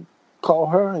call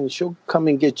her and she'll come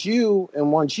and get you.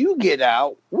 And once you get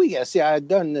out, we got, see, I had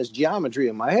done this geometry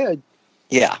in my head.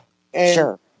 Yeah. And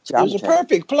Sure. it was a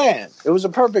perfect plan. It was a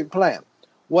perfect plan.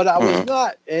 What I was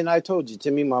not, and I told you,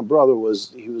 Timmy, my brother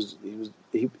he was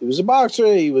a boxer.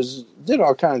 Did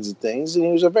all kinds of things, and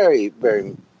he was a very,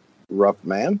 very rough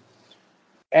man.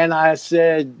 And I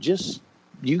said, just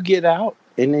you get out,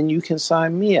 and then you can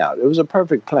sign me out. It was a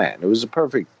perfect plan. It was a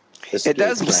perfect escape It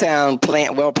does plan. sound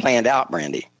well planned out,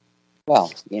 Brandy.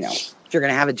 Well, if you're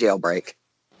going to have a jailbreak.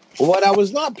 What I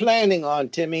was not planning on,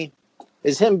 Timmy,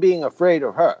 is him being afraid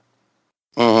of her.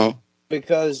 Mm-hmm.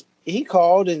 Because he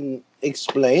called and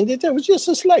explained that there was just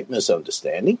a slight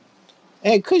misunderstanding.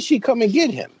 And could she come and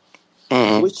get him?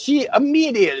 Mm-hmm. Which she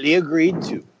immediately agreed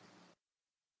to.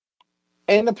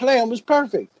 And the plan was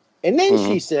perfect. And then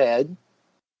she said,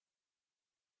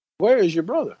 where is your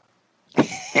brother?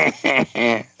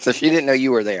 So she didn't know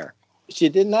you were there. She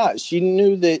did not. She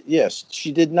knew that, yes,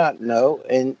 she did not know.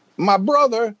 And my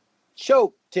brother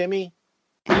choked, Timmy.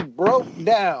 He broke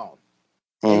down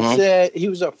and said he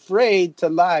was afraid to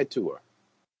lie to her.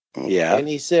 Yeah. And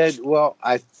he said, well,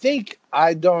 I think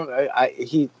I don't,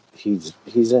 he's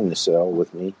in the cell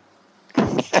with me.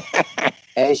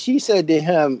 And she said to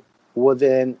him, well,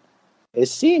 then it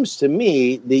seems to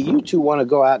me that you two want to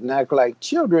go out and act like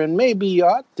children. Maybe you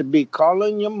ought to be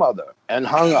calling your mother. And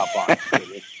hung up on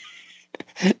me.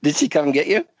 Did she come get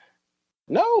you?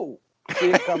 No, she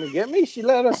didn't come and get me. She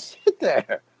let us sit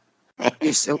there.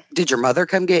 So, did your mother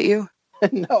come get you?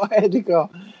 No, I had to go.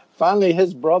 Finally,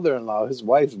 his brother-in-law, his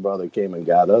wife's brother, came and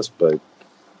got us, but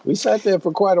we sat there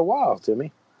for quite a while,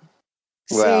 Timmy.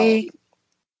 See,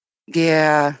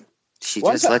 yeah, she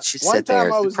just lets you sit there.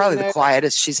 It's probably the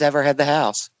quietest she's ever had the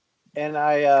house. And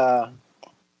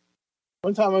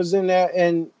one time I was in there,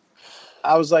 and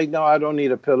I was like, no, I don't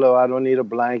need a pillow. I don't need a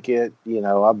blanket.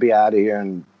 I'll be out of here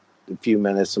in a few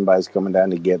minutes. Somebody's coming down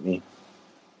to get me.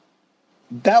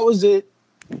 That was it.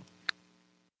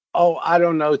 Oh, I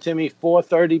don't know, Timmy,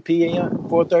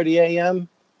 4:30 a.m.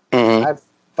 I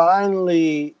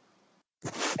finally,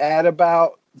 at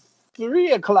about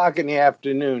 3 o'clock in the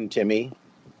afternoon, Timmy,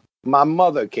 my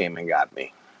mother came and got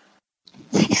me.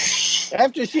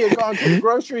 After she had gone to the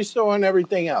grocery store and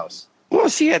everything else. Well,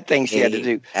 she had things she had to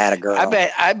do. Atta girl.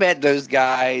 I bet those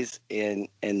guys in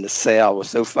the cell were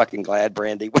so fucking glad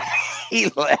Brandy when he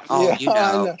left. Oh,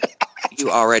 yeah, you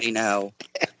already know.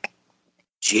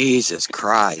 Jesus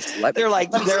Christ! They're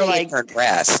like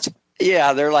rest.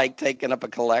 Yeah, they're like taking up a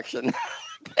collection.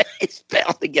 It's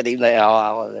bound to get him the hell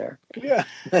out of there. Yeah,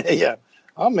 yeah.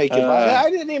 I'll make it bond. I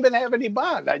didn't even have any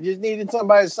bond. I just needed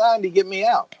somebody to sign to get me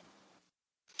out.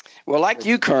 Well, like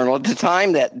you, Colonel, the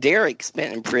time that Derek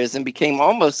spent in prison became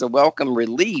almost a welcome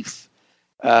relief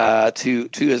to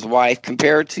his wife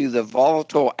compared to the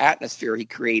volatile atmosphere he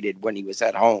created when he was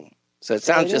at home. So it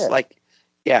sounds it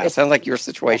sounds like your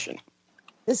situation.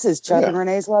 This is Chuck and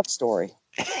Renee's love story.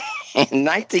 In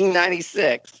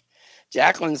 1996,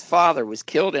 Jacqueline's father was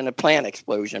killed in a plant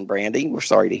explosion, Brandy. We're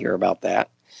sorry to hear about that.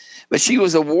 But she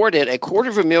was awarded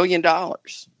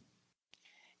 $250,000.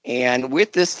 And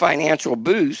with this financial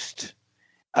boost,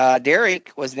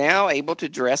 Derek was now able to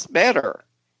dress better,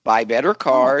 buy better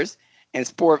cars, and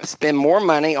spend more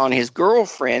money on his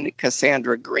girlfriend,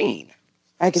 Cassandra Green.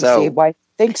 I can see why you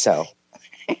think so.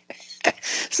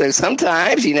 So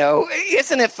sometimes,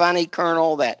 isn't it funny,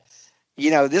 Colonel, that,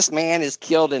 this man is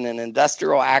killed in an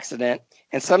industrial accident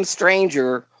and some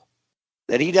stranger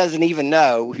that he doesn't even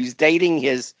know who's dating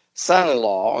his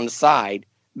son-in-law on the side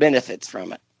benefits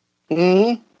from it.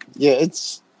 Mm-hmm. Yeah,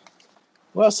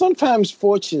 sometimes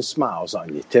fortune smiles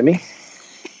on you, Timmy.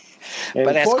 And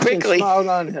but fortune smiled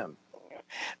on him.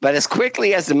 But as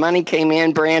quickly as the money came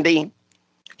in, Brandy,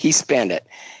 he spent it.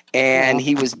 And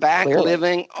he was back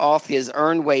living off his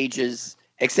earned wages,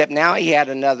 except now he had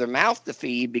another mouth to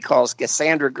feed because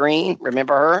Cassandra Green,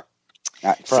 remember her?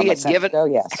 She had given. Oh,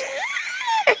 yes.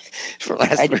 For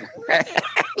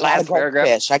last paragraph.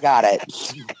 Fish. I got it.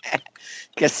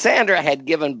 Cassandra had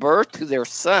given birth to their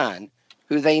son,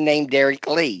 who they named Derek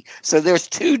Lee. So there's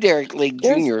two Derek Lee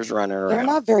Juniors running around. They're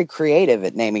not very creative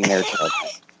at naming their children.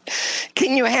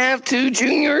 Can you have two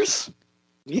juniors?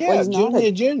 Yeah,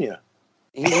 junior.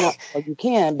 He's not. Well, you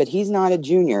can, but he's not a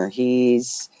junior.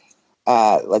 He's,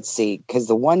 let's see, because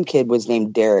the one kid was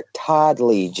named Derek Todd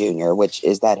Lee Jr., which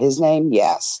is that his name?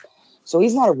 Yes. So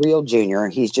he's not a real junior.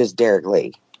 He's just Derek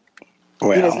Lee.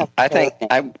 Well, I think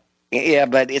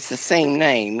but it's the same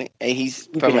name. He's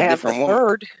from a different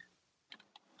one.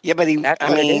 Yeah, but That's I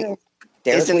what it mean, is.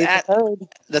 Derek isn't Lee that III.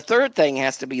 the third thing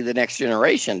has to be the next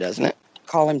generation, doesn't it?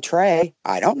 Call him Trey.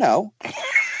 I don't know.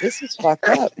 This is fucked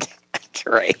up.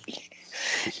 Trey.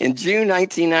 In June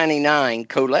 1999,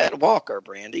 Colette Walker,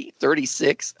 Brandy,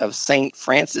 36, of St.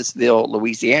 Francisville,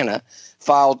 Louisiana,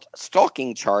 filed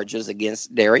stalking charges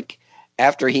against Derek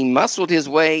after he muscled his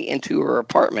way into her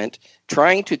apartment,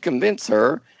 trying to convince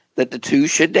her that the two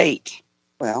should date.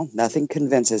 Well, nothing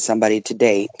convinces somebody to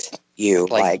date you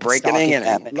like breaking stalking in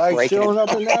them and Like breaking showing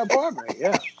up in their apartment,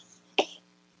 yeah.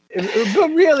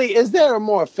 But really, is there a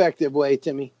more effective way,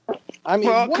 Timmy? I mean,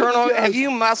 Well, what Colonel, shows, have you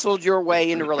muscled your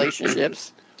way into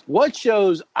relationships? what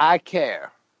shows I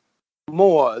care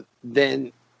more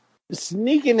than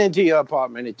sneaking into your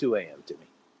apartment at 2 a.m., Timmy?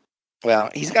 Well,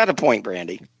 he's got a point,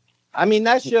 Brandy. I mean,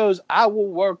 that shows I will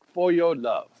work for your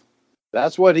love.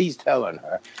 That's what he's telling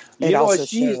her. It also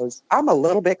shows I'm a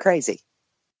little bit crazy.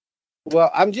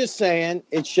 Well, I'm just saying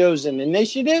it shows an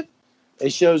initiative.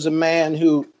 It shows a man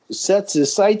who sets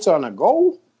his sights on a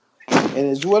goal and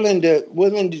is willing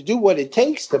to do what it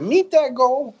takes to meet that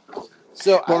goal.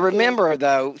 So, Well, remember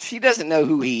though, she doesn't know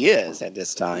who he is at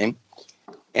this time,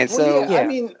 and so I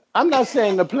mean, I'm not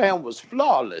saying the plan was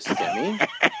flawless, Timmy.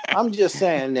 I'm just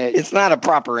saying that it's not a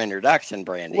proper introduction,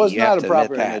 Brandy. it was You not have a to proper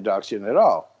admit that. introduction at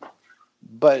all.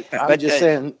 But I'm just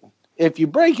saying, if you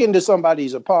break into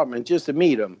somebody's apartment just to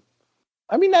meet them,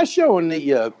 I mean, that's showing that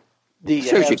you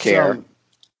Shows you care.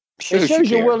 It shows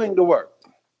you're willing to work.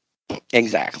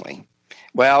 Exactly.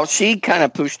 Well, she kind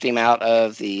of pushed him out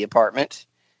of the apartment,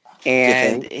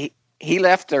 and he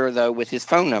left her, though, with his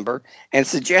phone number and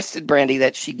suggested, Brandy,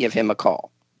 that she give him a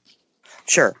call.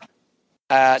 Sure.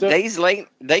 Days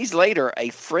later, a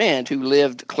friend who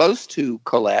lived close to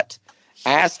Colette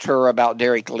asked her about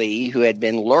Derek Lee, who had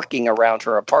been lurking around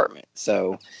her apartment.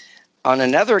 So on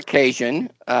another occasion,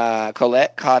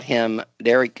 Colette caught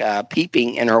Derek,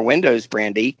 peeping in her windows,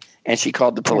 Brandy, and she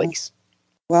called the police.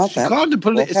 Well, she called the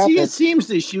police. See, it seems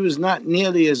that she was not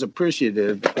nearly as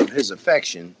appreciative of his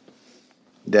affection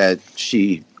that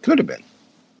she could have been.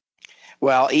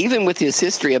 Well, even with his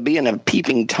history of being a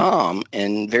peeping Tom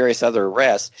and various other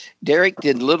arrests, Derek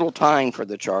did little time for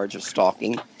the charge of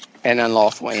stalking and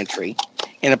unlawful entry.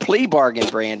 In a plea bargain,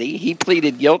 Brandy, he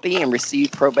pleaded guilty and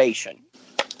received probation.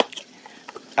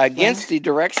 Against the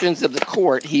directions of the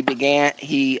court, he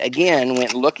again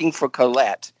went looking for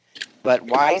Colette, but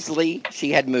wisely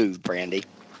she had moved, Brandy.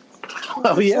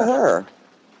 Oh yeah, her.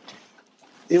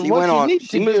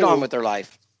 She moved on with her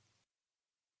life.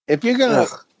 If you're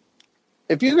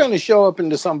gonna show up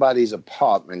into somebody's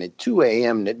apartment at 2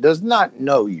 a.m. that does not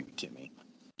know you, Timmy,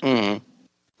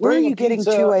 where are you getting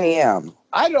 2 a.m.?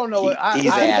 I don't know.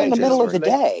 He's in the middle of the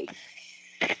day.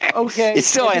 Okay, it's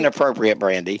still inappropriate,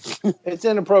 Brandy. It's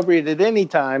inappropriate at any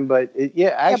time, but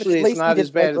actually, it's not as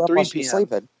bad at 3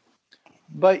 p.m.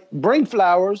 But bring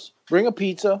flowers, bring a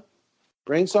pizza,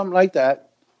 bring something like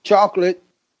that, chocolate,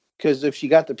 because if she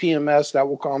got the PMS, that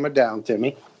will calm her down,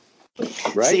 Timmy.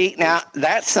 Right? See, now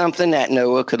that's something that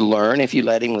Noah could learn if you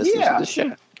let him listen to the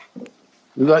show.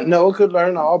 Noah could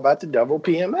learn all about the double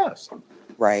PMS.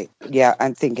 Right. Yeah,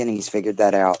 I'm thinking he's figured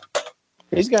that out.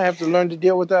 He's going to have to learn to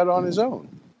deal with that on his own.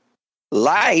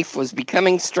 Life was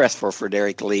becoming stressful for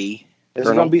Derek Lee. It's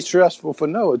going to be stressful for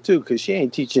Noah, too, because she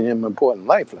ain't teaching him important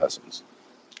life lessons.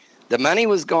 The money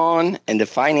was gone and the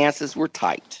finances were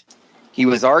tight. He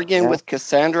was arguing with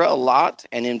Cassandra a lot,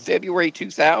 and in February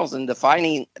 2000, the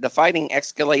fighting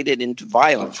escalated into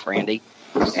violence, Brandy.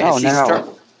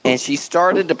 And she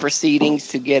started the proceedings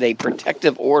to get a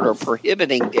protective order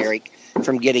prohibiting Derek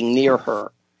from getting near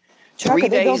her. Chuck, are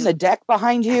they building a deck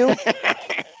behind you?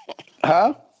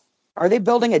 Huh? Are they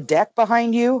building a deck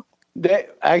behind you?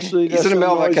 He's in the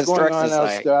middle of a construction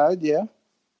site. Outside, yeah.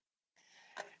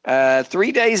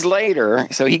 3 days later,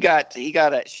 so she got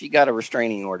a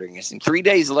restraining order against him. 3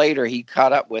 days later, he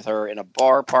caught up with her in a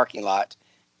bar parking lot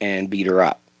and beat her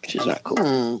up, which is not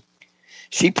cool.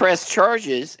 She pressed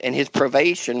charges, and his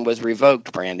probation was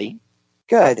revoked, Brandy.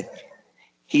 Good.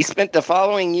 He spent the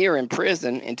following year in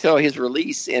prison until his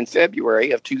release in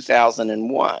February of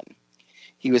 2001.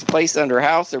 He was placed under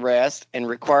house arrest and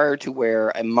required to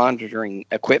wear a monitoring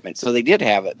equipment. So they did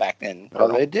have it back then.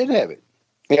 Oh, they did have it.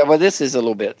 Yeah, well, this is a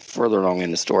little bit further along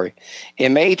in the story.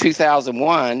 In May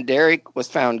 2001, Derek was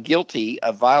found guilty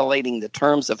of violating the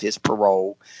terms of his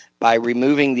parole by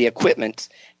removing the equipment,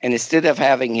 and instead of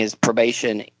having his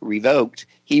probation revoked,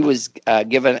 he was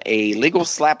given a legal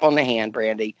slap on the hand,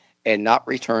 Brandy, and not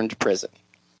returned to prison.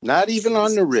 Not even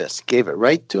on the wrist. Gave it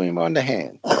right to him on the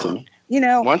hand. You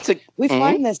know,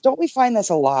 find this, don't we find this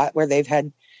a lot where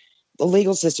the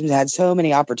legal system's had so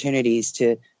many opportunities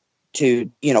to to,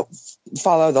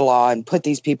 follow the law and put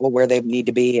these people where they need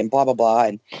to be and blah, blah, blah.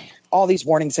 And all these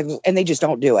warning signals, and they just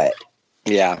don't do it.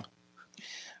 Yeah.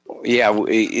 Yeah.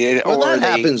 That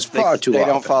happens far too often. They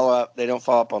don't follow up. They don't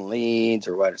follow up on leads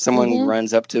or what. Someone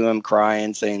runs up to them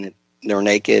crying, saying that they're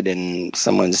naked and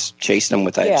someone's chasing them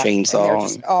with that chainsaw.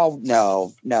 Just, oh,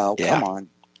 no, come on.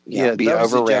 Yeah, be that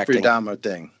was the Jeffrey overreacting. Dahmer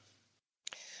thing.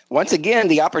 Once again,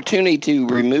 the opportunity to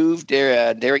remove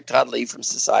Derek Todd Lee from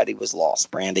society was lost,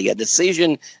 Brandy. A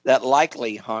decision that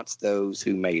likely haunts those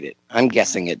who made it. I'm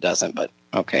guessing it doesn't, but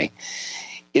okay.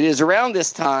 It is around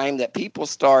this time that people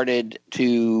started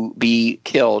to be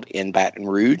killed in Baton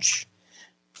Rouge.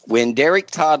 When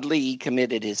Derek Todd Lee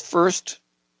committed his first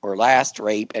or last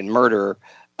rape and murder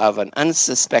of an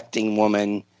unsuspecting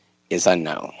woman is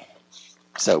unknown.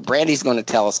 So Brandy's going to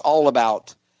tell us all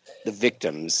about the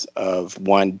victims of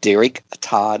one Derek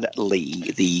Todd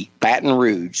Lee, the Baton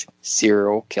Rouge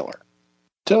serial killer.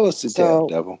 Tell us the tale,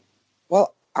 Devil.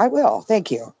 Well, I will.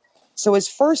 Thank you. So his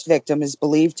first victim is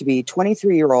believed to be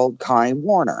 23-year-old Connie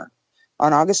Warner.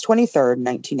 On August 23rd,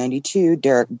 1992,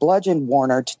 Derek bludgeoned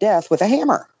Warner to death with a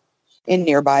hammer in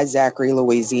nearby Zachary,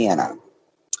 Louisiana.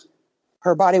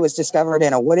 Her body was discovered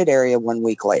in a wooded area 1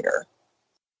 week later.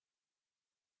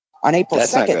 On April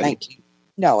 2nd,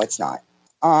 No, it's not.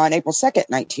 On April 2nd,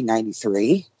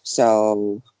 1993,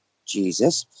 so,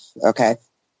 Jesus, okay.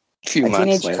 A few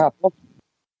months later.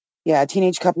 A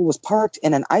teenage couple was parked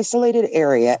in an isolated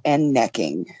area and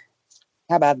necking.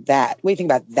 How about that? What do you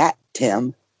think about that,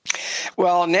 Tim?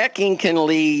 Well, necking can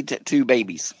lead to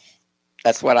babies.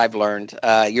 That's what I've learned.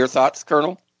 Your thoughts,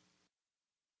 Colonel?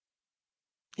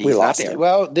 We lost it.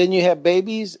 Well, then you have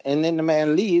babies, and then the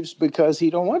man leaves because he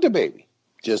don't want a baby.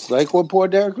 Just like with poor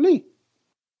Derek Lee.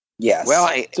 Yes. Well,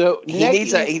 so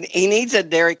he needs a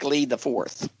Derek Lee the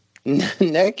fourth.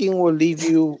 Necking will leave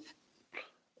you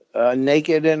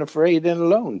naked and afraid and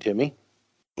alone, Timmy.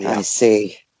 Yeah. I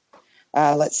see.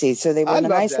 Let's see. So they were in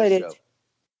an isolated.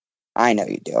 I know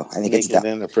you do. I think it's dumb.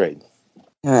 Naked and afraid.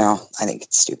 Well, I think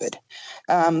it's stupid.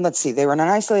 Let's see. They were in an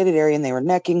isolated area and they were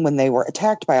necking when they were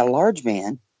attacked by a large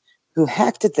man who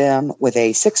hacked at them with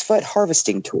a 6-foot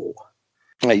harvesting tool.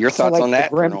 Your thoughts on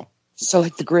that, Colonel? So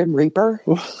like the Grim Reaper?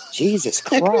 Jesus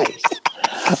Christ.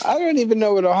 I don't even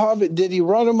know what a hobbit. Did he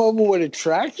run him over with a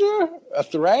tractor? A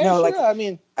thrasher? No,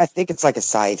 I think it's like a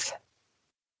scythe.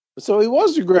 So he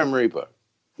was the Grim Reaper.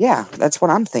 Yeah, that's what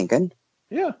I'm thinking.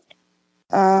 Yeah.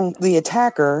 The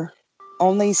attacker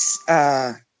only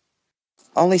stopping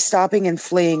and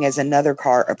fleeing as another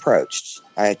car approached,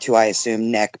 I assume,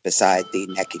 neck beside the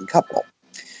necking couple.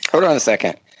 Hold on a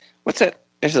second. What's that?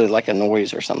 There's like a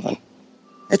noise or something.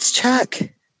 It's Chuck.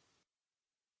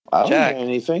 I don't hear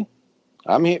anything.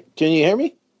 I'm here. Can you hear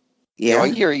me? Yeah, I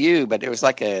hear you, but it was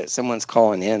like someone's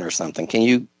calling in or something. Can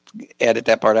you edit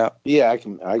that part out? Yeah, I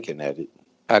can edit.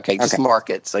 Okay, just mark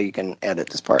it so you can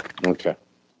edit this part. Okay.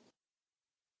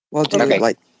 Well, all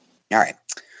right.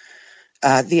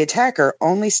 The attacker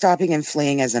only stopping and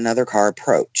fleeing as another car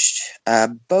approached.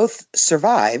 Both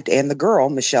survived, and the girl,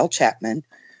 Michelle Chapman,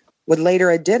 would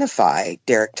later identify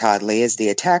Derek Todd Lee as the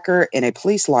attacker in a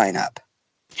police lineup.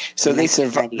 So they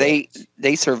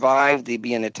survived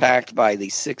being attacked by the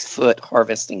 6-foot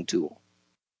harvesting tool.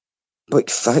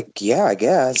 But fuck yeah, I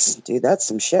guess, dude, that's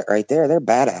some shit right there. They're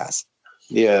badass.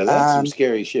 Yeah, that's some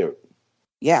scary shit.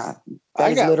 Yeah,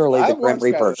 that is literally the Grim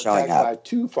Reaper showing up. By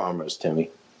 2 farmers,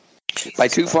 Timmy. By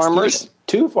 2 farmers?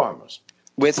 2 farmers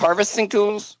with harvesting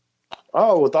tools.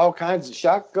 Oh, with all kinds of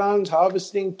shotguns,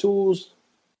 harvesting tools.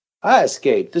 I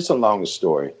escaped. This is a long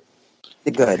story.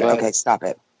 Good. Okay, stop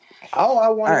it. All I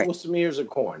wanted was some ears of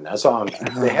corn. That's all.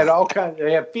 They had all kinds.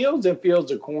 They had fields and fields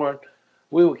of corn.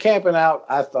 We were camping out.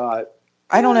 I thought.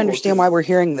 I don't understand why we're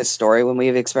hearing this story when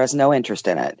we've expressed no interest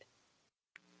in it.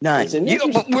 None.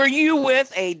 Were you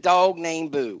with a dog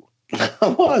named Boo? I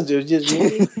was. It was just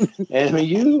me and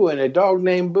you and a dog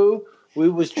named Boo. We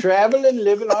was traveling,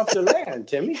 living off the land,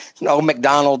 Timmy. No,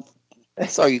 McDonald.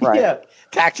 So you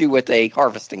attacked you with a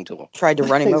harvesting tool. Tried to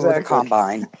run him over with a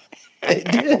combine. It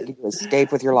did. You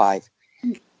escape with your life.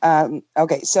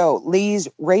 Okay, so Lee's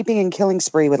raping and killing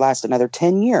spree would last another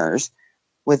 10 years,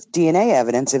 with DNA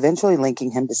evidence eventually linking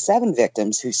him to 7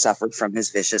 victims who suffered from his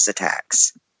vicious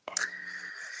attacks.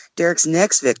 Derek's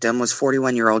next victim was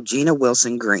 41-year-old Gina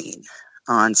Wilson Green.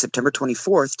 On September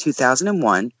 24th,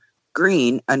 2001,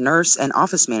 Green, a nurse and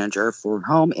office manager for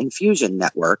Home Infusion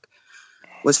Network,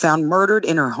 was found murdered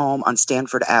in her home on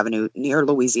Stanford Avenue near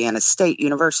Louisiana State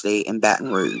University in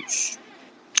Baton Rouge.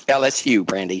 LSU,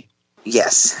 Brandy.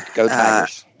 Yes. Go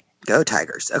Tigers. Go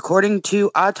Tigers. According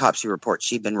to autopsy reports,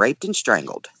 she'd been raped and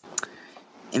strangled.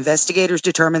 Investigators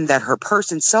determined that her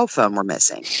purse and cell phone were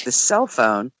missing. The cell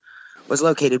phone was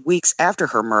located weeks after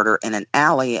her murder in an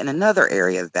alley in another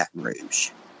area of Baton Rouge.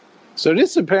 So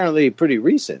this is apparently pretty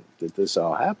recent that this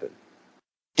all happened.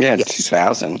 Yeah, Yes.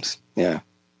 2000s. Yeah.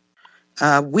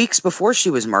 Weeks before she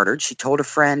was murdered, she told a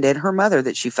friend and her mother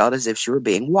that she felt as if she were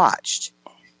being watched.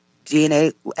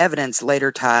 DNA evidence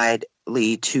later tied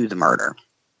Lee to the murder.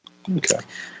 Okay.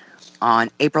 On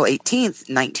April 18th,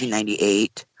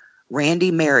 1998,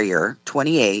 Randy Marrier,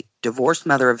 28, divorced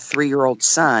mother of 3-year-old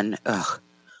son,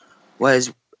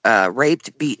 was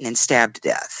raped, beaten, and stabbed to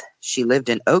death. She lived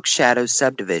in Oak Shadow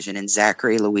subdivision in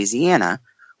Zachary, Louisiana,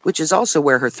 which is also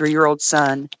where her 3-year-old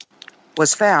son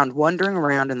was found wandering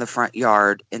around in the front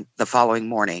yard in the following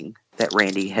morning that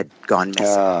Randy had gone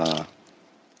missing.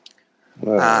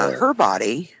 Her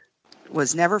body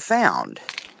was never found.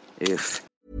 Oof.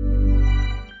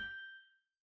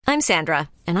 I'm Sandra,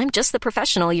 and I'm just the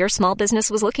professional your small business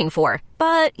was looking for.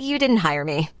 But you didn't hire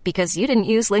me because you didn't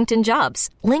use LinkedIn Jobs.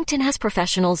 LinkedIn has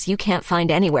professionals you can't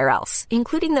find anywhere else,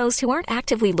 including those who aren't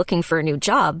actively looking for a new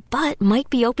job, but might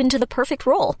be open to the perfect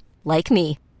role, like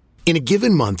me. In a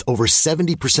given month, over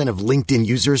 70% of LinkedIn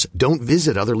users don't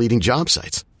visit other leading job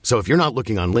sites. So if you're not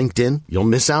looking on LinkedIn, you'll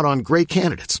miss out on great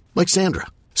candidates like Sandra.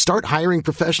 Start hiring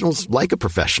professionals like a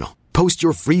professional. Post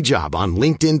your free job on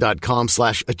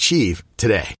linkedin.com/achieve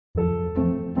today.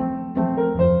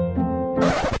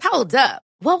 Hold up.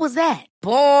 What was that?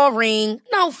 Boring.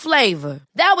 No flavor.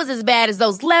 That was as bad as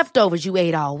those leftovers you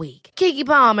ate all week. Keke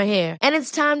Palmer here, and it's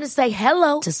time to say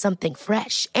hello to something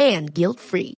fresh and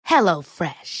guilt-free. Hello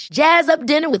Fresh. Jazz up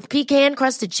dinner with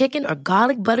pecan-crusted chicken or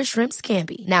garlic butter shrimp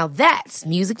scampi. Now that's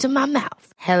music to my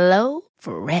mouth. Hello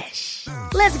Fresh.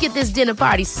 Let's get this dinner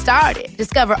party started.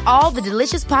 Discover all the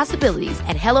delicious possibilities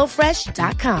at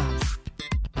hellofresh.com.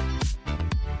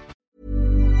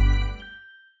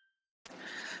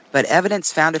 But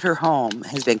evidence found at her home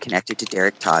has been connected to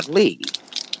Derek Todd Lee.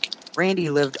 Randy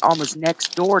lived almost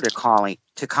next door to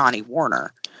Connie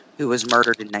Warner, who was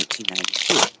murdered in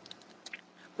 1992.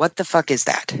 What the fuck is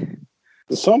that?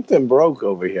 Something broke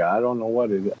over here. I don't know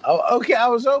what it is. Oh, okay, I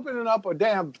was opening up a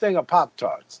damn thing of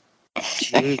Pop-Tarts.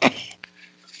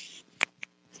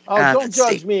 Don't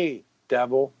judge me,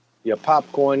 devil. You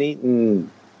popcorn eating,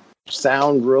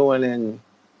 sound ruining.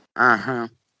 Uh-huh.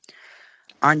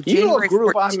 On You know January a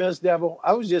group 14th, I miss, Devil?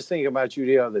 I was just thinking about you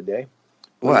the other day.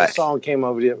 When What? that song came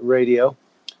over the radio.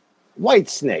 White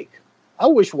Snake. I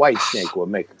wish White Snake would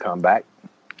make a comeback.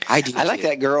 I do. I like too.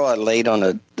 that girl I laid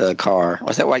on the car.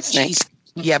 Was that White Snake?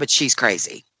 Yeah, but she's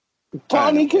crazy.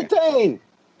 Tawny Katane.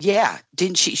 Yeah,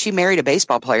 didn't she? She married a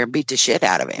baseball player and beat the shit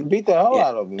out of him. Beat the hell Yeah.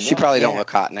 out of him. She probably don't Yeah.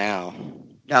 look hot now.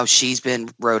 No, she's been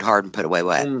rode hard and put away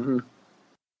wet. Mm-hmm.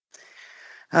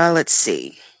 Let's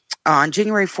see. On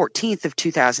January 14th of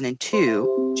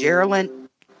 2002, Geraldine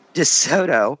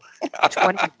DeSoto,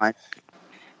 21.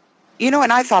 You know,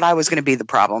 and I thought I was going to be the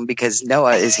problem because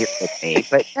Noah is here with me,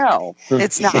 but no,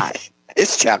 it's not.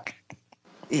 It's Chuck.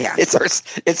 Yeah.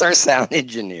 It's our sound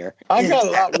engineer. I got a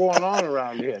lot going on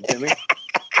around here, Jimmy.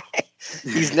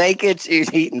 He's naked.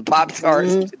 He's eating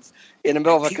Pop-Tarts Mhm. in the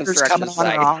middle of a Computers construction coming on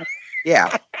and site. off.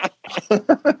 Yeah.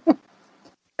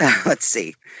 Let's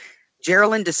see.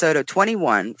 Geraldine DeSoto,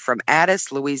 21, from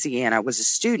Addis, Louisiana, was a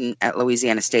student at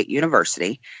Louisiana State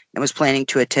University and was planning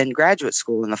to attend graduate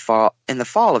school in the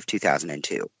fall of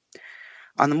 2002.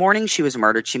 On the morning she was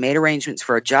murdered, she made arrangements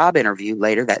for a job interview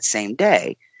later that same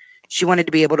day. She wanted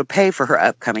to be able to pay for her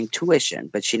upcoming tuition,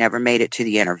 but she never made it to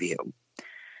the interview.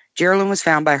 Geraldine was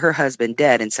found by her husband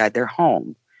dead inside their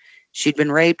home. She'd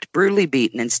been raped, brutally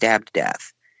beaten, and stabbed to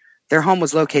death. Their home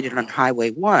was located on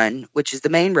Highway 1, which is the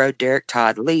main road Derek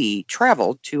Todd Lee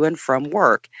traveled to and from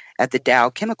work at the Dow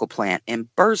Chemical Plant in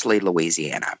Bursley,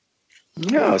 Louisiana.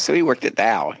 No, so he worked at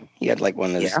Dow. He had like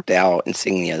one of those Yeah. Dow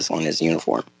insignias on his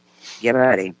uniform. Yeah,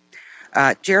 buddy.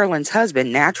 Geraldine's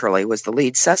husband, naturally, was the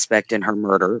lead suspect in her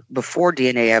murder before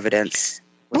DNA evidence.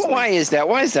 Well, why is that?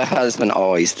 Why is the husband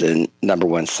always the number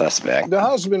one suspect? The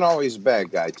husband always a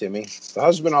bad guy, Timmy. The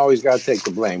husband always got to take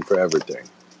the blame for everything.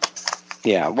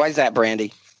 Yeah, why is that,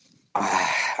 Brandy?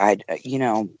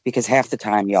 Because half the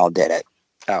time y'all did it.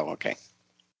 Oh, okay.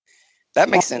 That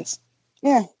makes sense.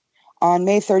 Yeah. On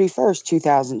May 31st,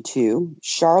 2002,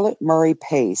 Charlotte Murray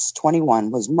Pace,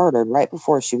 21, was murdered right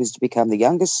before she was to become the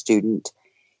youngest student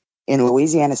in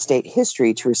Louisiana state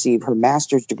history to receive her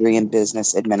master's degree in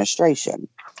business administration.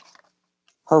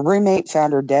 Her roommate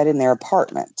found her dead in their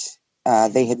apartment.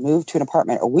 They had moved to an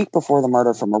apartment a week before the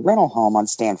murder from a rental home on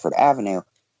Stanford Avenue,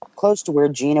 close to where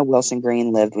Gina Wilson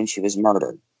Green lived when she was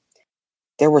murdered.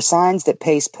 There were signs that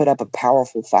Pace put up a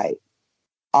powerful fight.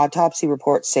 Autopsy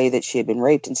reports say that she had been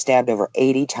raped and stabbed over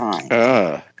 80 times.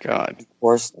 Oh, God. Of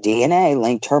course, DNA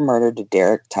linked her murder to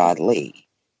Derek Todd Lee.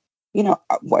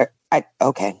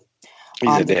 Okay.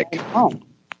 He's a dick.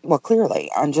 Well,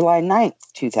 clearly. On July 9th,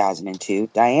 2002,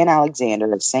 Diane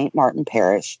Alexander of St. Martin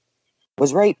Parish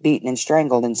was raped, beaten, and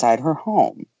strangled inside her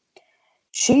home.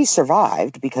 She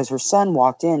survived because her son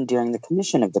walked in during the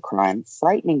commission of the crime,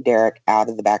 frightening Derek out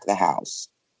of the back of the house.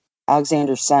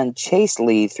 Alexander's son chased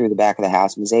Lee through the back of the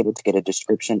house and was able to get a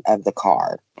description of the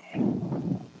car.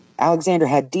 Alexander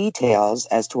had details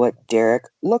as to what Derek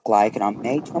looked like, and on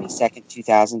May 22nd,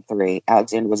 2003,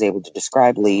 Alexander was able to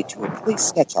describe Lee to a police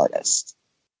sketch artist.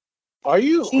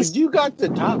 You got the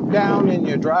top down and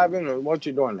you're driving, or what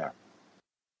you doing there?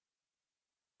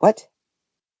 What?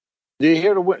 Do you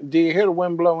hear the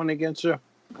wind blowing against you?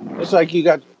 It's like you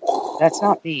got. That's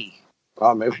not me.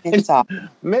 Oh,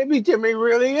 maybe Timmy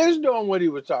really is doing what he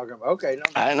was talking about. Okay,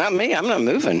 Not me. I'm not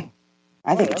moving.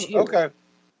 I think it's you. Okay.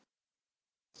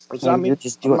 It's Well, not me. you're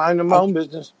just doing, minding my own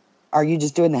business. Are you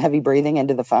just doing the heavy breathing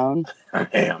into the phone? I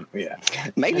am. Yeah.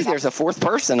 Maybe there's a fourth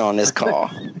person on this call.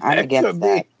 I'm against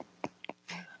that.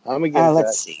 I'm against that.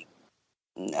 Let's see.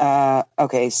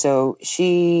 Okay, so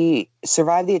she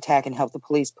survived the attack and helped the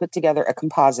police put together a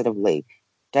composite of Lee.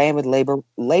 Diane would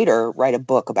later write a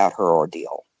book about her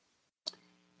ordeal.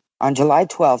 On July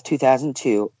 12,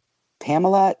 2002,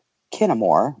 Pamela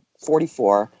Kinnamore,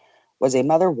 44, was a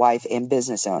mother, wife, and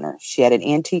business owner. She had an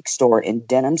antique store in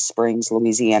Denham Springs,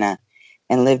 Louisiana,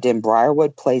 and lived in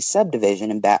Briarwood Place subdivision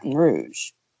in Baton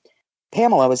Rouge.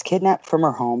 Pamela was kidnapped from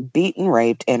her home, beaten,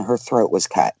 raped, and her throat was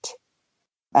cut.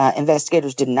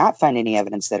 Investigators did not find any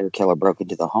evidence that her killer broke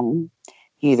into the home.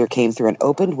 He either came through an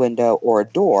opened window or a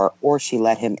door, or she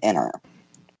let him enter.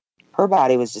 Her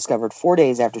body was discovered 4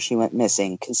 days after she went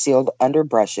missing, concealed under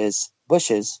bushes,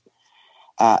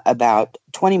 about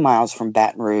 20 miles from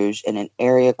Baton Rouge in an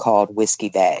area called Whiskey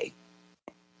Bay.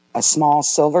 A small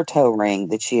silver toe ring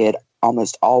that she had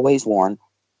almost always worn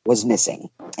was missing,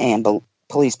 and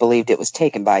police believed it was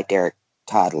taken by Derek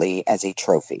Todd Lee as a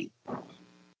trophy.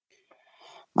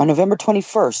 On November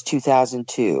 21st,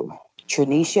 2002,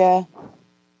 Trinisha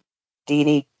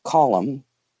Deanie Collum,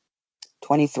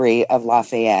 23, of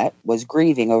Lafayette, was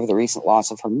grieving over the recent loss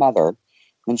of her mother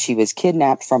when she was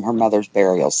kidnapped from her mother's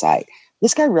burial site.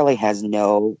 This guy really has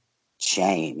no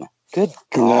shame. Good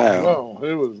God. No,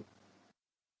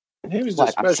 he was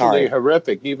especially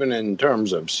horrific, even in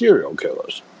terms of serial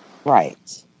killers.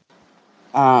 Right.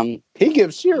 He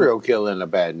gives serial killing a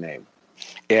bad name.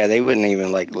 Yeah, they wouldn't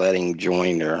even let him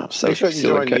join their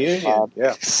serial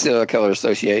killer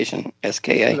association,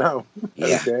 SKA. No.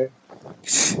 Yeah. Okay.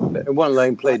 It wasn't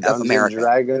letting play Dungeons and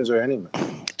Dragons or anything.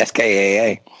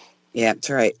 SKAA. Yeah, that's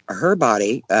right. Her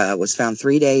body was found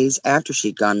 3 days after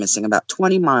she'd gone missing, about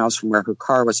 20 miles from where her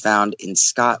car was found in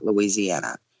Scott,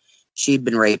 Louisiana. She'd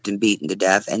been raped and beaten to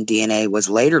death, and DNA was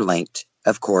later linked,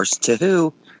 of course, to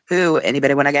who? Who?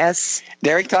 Anybody want to guess?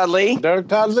 Derek Todd Lee? Derek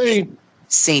Todd Lee.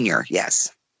 Senior,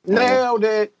 yes. Nailed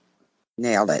it.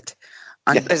 Nailed it.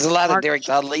 There's a lot of Derek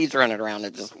Todd Lees running around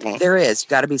at this point. There is.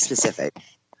 Got to be specific.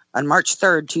 On March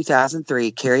 3rd,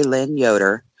 2003, Carrie Lynn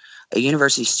Yoder, a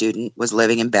university student, was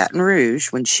living in Baton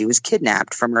Rouge when she was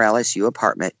kidnapped from her LSU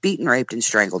apartment, beaten, raped, and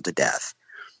strangled to death.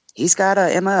 He's got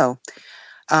a M.O.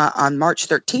 On March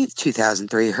 13th,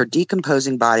 2003, her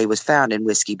decomposing body was found in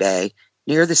Whiskey Bay,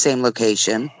 near the same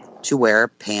location to where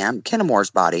Pam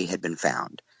Kinnamore's body had been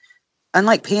found.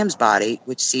 Unlike Pam's body,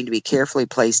 which seemed to be carefully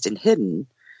placed and hidden,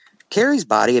 Carrie's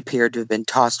body appeared to have been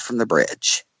tossed from the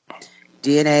bridge.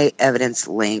 DNA evidence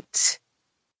linked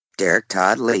Derek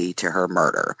Todd Lee to her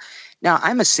murder. Now,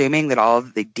 I'm assuming that all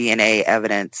of the DNA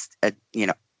evidence,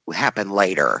 happened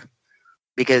later,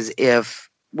 because if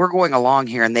we're going along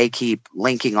here and they keep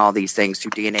linking all these things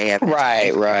through DNA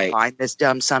evidence, right, find this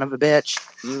dumb son of a bitch,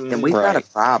 then we've got a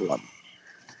problem.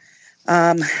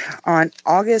 On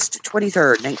August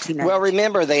 23rd, 1990. Well,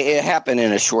 remember, it happened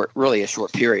in a short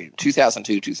period,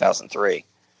 2002, 2003.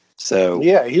 So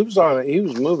yeah, he was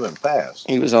moving fast.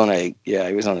 He was on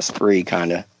a spree,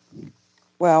 kind of.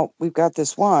 Well, we've got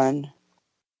this one.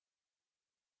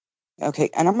 Okay,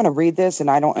 and I'm going to read this, and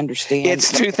I don't understand.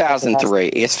 It's 2003.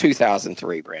 It's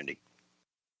 2003, Brandy.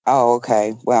 Oh,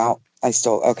 okay. Well,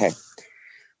 okay.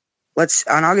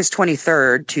 On August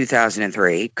 23rd,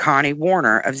 2003, Connie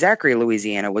Warner of Zachary,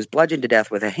 Louisiana, was bludgeoned to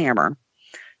death with a hammer,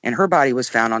 and her body was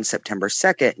found on September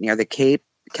 2nd near the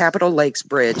Capitol Lakes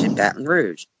Bridge in Baton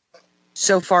Rouge.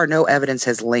 So far, no evidence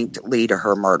has linked Lee to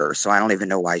her murder, so I don't even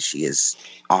know why she is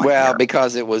on here.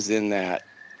 Because it was in that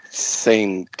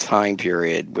same time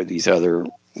period with these other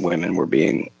women were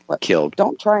being But killed.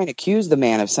 don't try and accuse the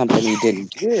man of something he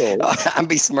didn't do. I'm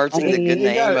besmirching the good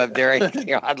name of Derek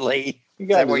Godley. You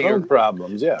got his own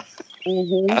problems, yeah.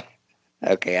 Mm-hmm.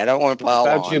 Okay, I don't want to pile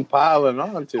Without on. you piling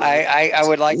on to it. I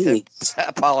would like to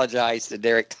apologize to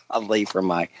Derek Godley for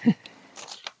my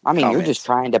I mean, comments. you're just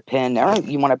trying to pin.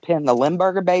 You want to pin the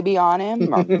Limburger baby on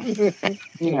him, or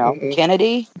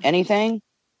Kennedy, anything?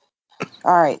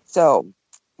 All right, so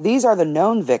these are the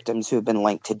known victims who have been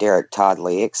linked to Derek Todd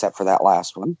Lee, except for that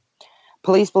last one.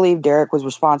 Police believe Derek was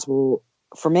responsible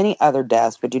for many other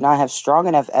deaths, but do not have strong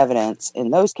enough evidence in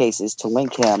those cases to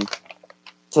link them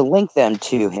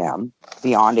to him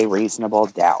beyond a reasonable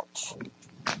doubt.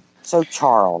 So,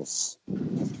 Charles,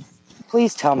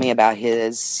 please tell me about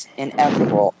his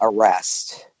inevitable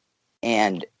arrest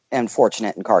and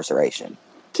unfortunate incarceration.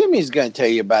 Timmy's going to tell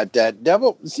you about that.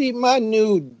 Devil, see, my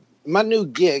new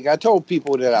gig, I told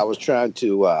people that I was trying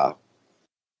to,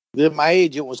 that my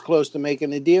agent was close to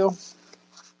making a deal.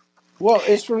 Well,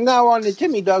 it's from now on that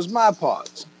Timmy does my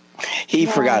parts. He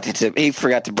forgot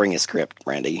to bring his script,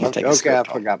 Randy. Okay, I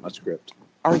forgot my script.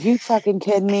 Are you fucking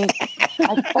kidding me?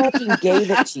 I fucking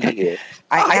gave it to you.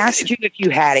 I asked you if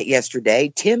you had it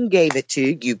yesterday. Tim gave it to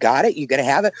you. You got it? You going to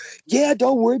have it? Yeah,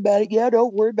 don't worry about it. Yeah,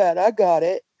 don't worry about it. I got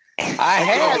it. I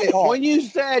had it. When you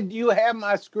said you had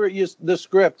my script, the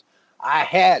script, I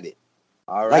had it.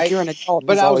 All right. Like you're an adult.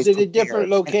 But I was at a different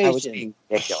location. I was being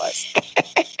ridiculous.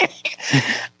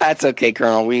 That's okay,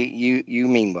 Colonel. You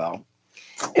mean well.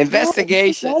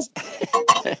 Investigations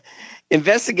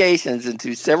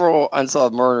into several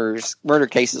unsolved murder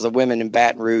cases of women in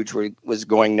Baton Rouge was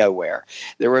going nowhere.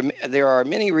 There are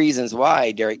many reasons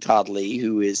why Derek Todd Lee,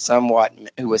 who was somewhat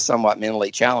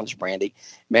mentally challenged, Brandy,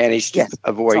 managed to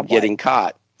avoid getting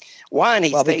caught. One,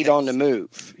 he stayed on the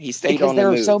move. Because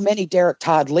there are so many Derek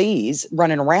Todd Lees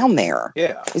running around there.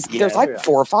 Yeah. There's like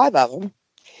 4 or 5 of them.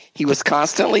 He was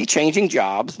constantly changing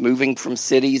jobs, moving from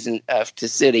cities to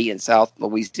city in South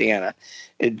Louisiana,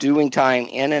 and doing time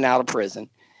in and out of prison.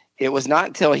 It was not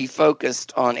until he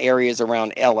focused on areas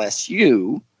around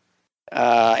LSU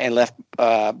and left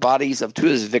bodies of 2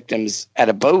 of his victims at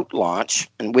a boat launch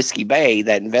in Whiskey Bay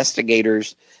that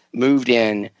investigators moved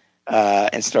in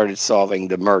and started solving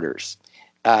the murders.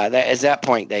 At that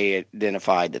point, they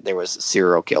identified that there was a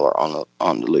serial killer on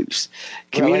the loose.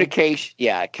 Communications.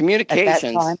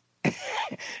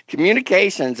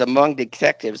 Communications among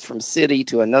detectives from city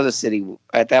to another city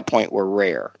at that point were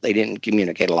rare. They didn't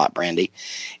communicate a lot, Brandy.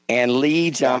 And Lee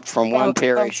jumped from one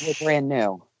parish. Brand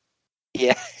new.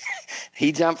 Yeah,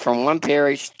 he jumped from one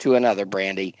parish to another,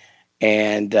 Brandy,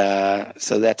 and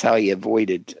so that's how he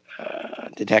avoided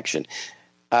detection.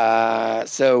 From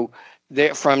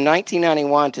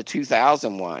 1991 to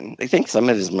 2001, I think some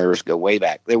of his murders go way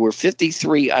back. There were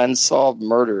 53 unsolved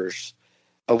murders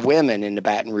of women in the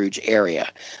Baton Rouge area.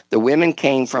 The women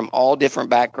came from all different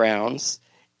backgrounds,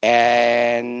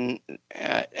 and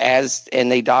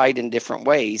they died in different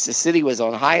ways. The city was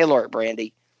on high alert,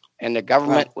 Brandy, and the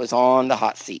government was on the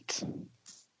hot seat.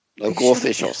 Local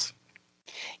officials.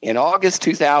 In August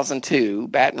 2002,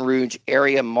 Baton Rouge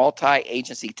Area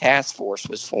Multi-Agency Task Force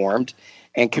was formed,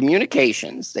 and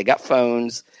communications, they got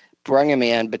phones, bring them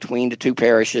in between the 2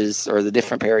 parishes or the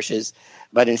different parishes.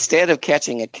 But instead of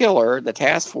catching a killer, the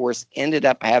task force ended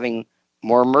up having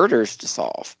more murders to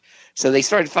solve. So they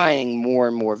started finding more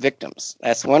and more victims.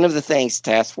 That's one of the things the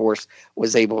task force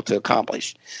was able to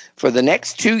accomplish. For the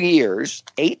next 2 years,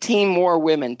 18 more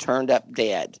women turned up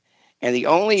dead. And the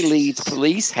only leads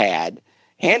police headed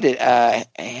them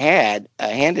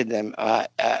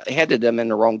in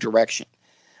the wrong direction.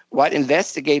 What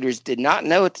investigators did not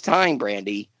know at the time,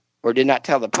 Brandy, or did not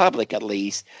tell the public at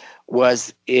least,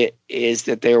 is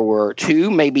that there were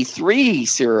 2, maybe 3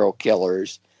 serial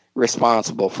killers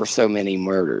responsible for so many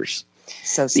murders.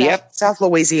 So South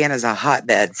Louisiana is a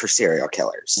hotbed for serial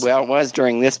killers. Well, it was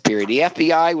during this period. The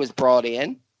FBI was brought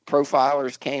in.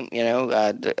 Profilers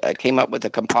came up with a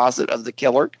composite of the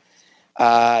killer.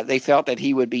 They felt that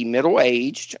he would be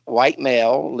middle-aged, white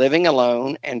male, living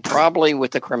alone, and probably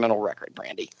with a criminal record,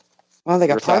 Brandy. Well, they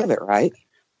got part of it right.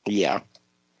 Yeah.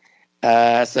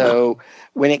 So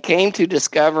when it came to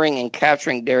discovering and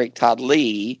capturing Derek Todd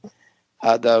Lee,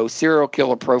 though, serial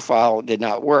killer profile did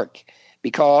not work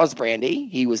because, Brandy,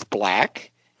 he was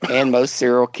black, and most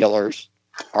serial killers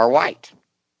are white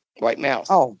males.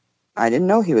 Oh, I didn't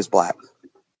know he was black.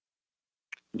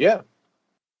 Yeah.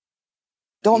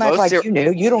 Don't act like you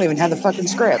knew. You don't even have the fucking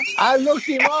script. I looked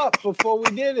him up before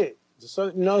we did it, so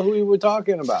you know who we were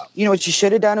talking about. You know what you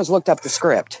should have done is looked up the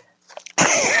script.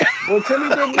 Well, Timmy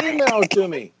didn't email it to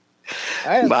me.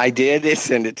 I did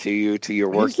send it to you to your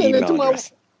work email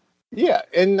address. Yeah,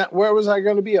 and where was I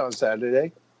going to be on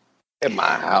Saturday? At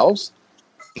my house.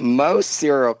 Most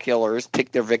serial killers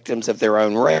pick their victims of their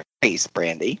own race,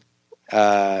 Brandy.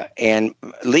 And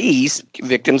Lee's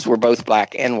victims were both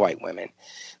black and white women.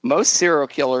 Most serial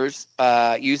killers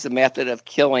use the method of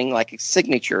killing like a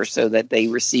signature so that they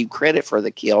receive credit for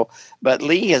the kill. But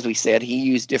Lee, as we said, he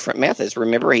used different methods.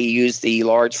 Remember, he used the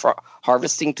large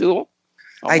harvesting tool.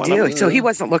 I do. So he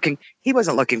wasn't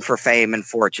looking for fame and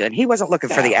fortune. He wasn't looking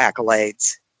for the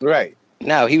accolades. Right.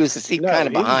 No, he was kind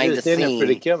of behind the scene. For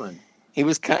the killing. He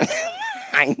was kind of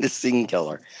behind the scene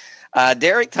killer.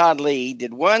 Derek Todd Lee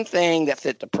did one thing that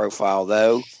fit the profile,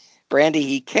 though. Brandy,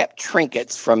 he kept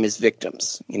trinkets from his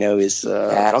victims. You know, his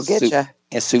that'll get you.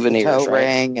 His souvenirs, toe right?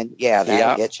 ring, and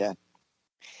that'll get you.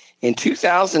 In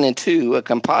 2002, a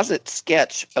composite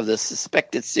sketch of the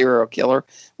suspected serial killer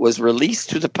was released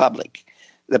to the public.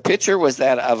 The picture was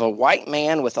that of a white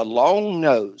man with a long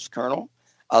nose, Colonel,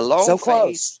 a long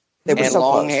face, and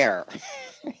long hair.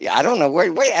 Yeah, I don't know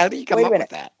how do you come up with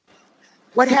that?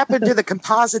 What happened to the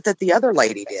composite that the other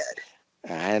lady did?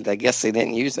 And I guess they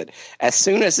didn't use it. As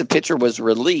soon as the picture was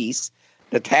released,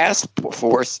 the task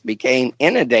force became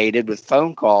inundated with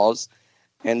phone calls,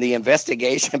 and the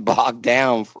investigation bogged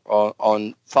down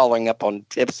on following up on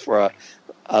tips for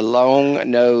a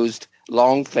long-nosed,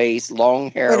 long-faced,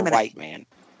 long-haired white man.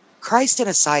 Christ in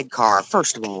a sidecar.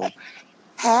 First of all,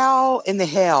 how in the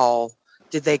hell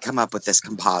did they come up with this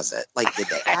composite? Like, did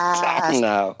they ask? I don't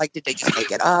know. Like, did they just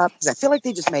make it up? Because I feel like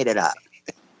they just made it up.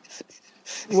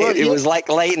 Well, it was like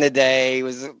late in the day.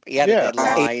 He had a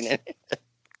deadline. Right.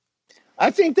 I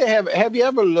think they have. Have you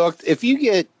ever looked? If you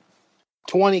get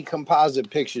 20 composite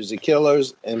pictures of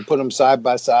killers and put them side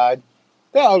by side,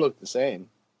 they all look the same.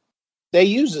 They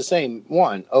use the same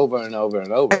one over and over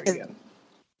and over again.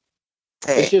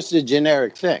 It's just a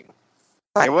generic thing.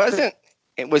 It wasn't.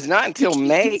 It was not until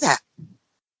May.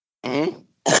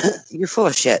 Mm-hmm. You're full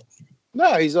of shit.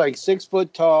 No, he's like 6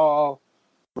 foot tall,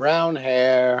 brown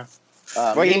hair.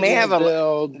 Well, he may have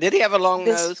Did he have a long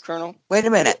nose, Colonel? Wait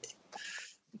a minute.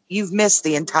 You've missed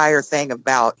the entire thing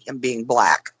about him being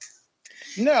black.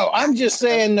 No, I'm just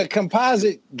saying the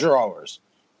composite drawers,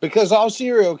 because all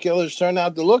serial killers turn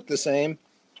out to look the same.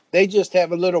 They just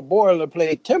have a little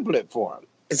boilerplate template for them.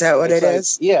 Is that what it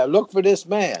is? Yeah, look for this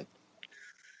man.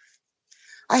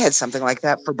 I had something like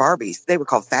that for Barbies. They were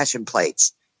called fashion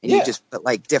plates. And you just put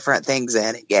like different things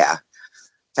in it. Yeah.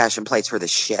 Fashion plates were the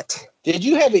shit. Did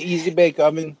you have an easy bake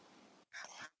oven?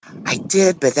 I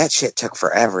did, but that shit took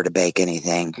forever to bake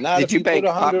anything. Did you bake put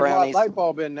a 100-watt brownies? light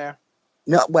bulb in there?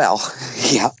 No, well,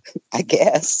 yeah, I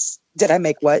guess. Did I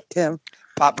make what, Tim?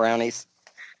 Pot brownies.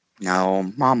 No,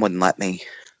 Mom wouldn't let me.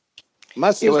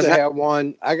 My sister had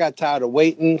one. I got tired of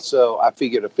waiting, so I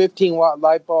figured a 15-watt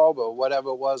light bulb or whatever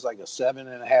it was, like a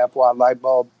 7.5-watt light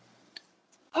bulb.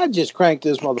 I just cranked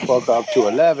this motherfucker up to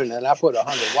 11, and I put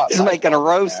 100-watt. It's making a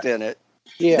roast in it.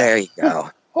 Yeah, there you go.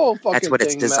 Whole fucking That's what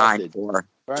it's designed for.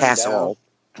 Casserole.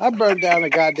 I burned down a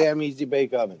goddamn easy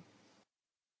bake oven.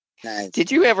 Nice.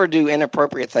 Did you ever do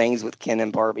inappropriate things with Ken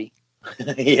and Barbie?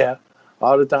 Yeah,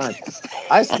 all the time.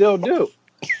 I still do.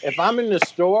 If I'm in the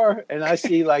store and I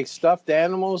see like stuffed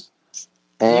animals,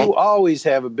 you always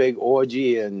have a big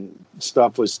orgy and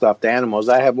stuff with stuffed animals.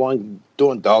 I have one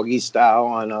doing doggy style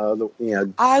on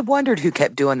I wondered who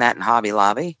kept doing that in Hobby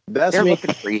Lobby. They're me.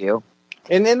 Looking for you.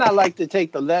 And then I like to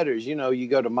take the letters. You know, you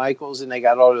go to Michael's and they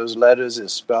got all those letters that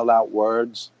spell out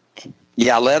words.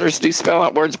 Yeah, letters do spell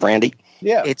out words, Brandy.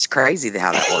 Yeah. It's crazy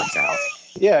how that works out.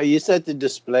 Yeah, you set the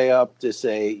display up to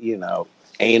say,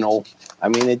 anal. I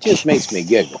mean, it just makes me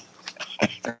giggle.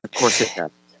 Of course it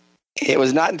does. It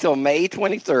was not until May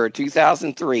 23rd,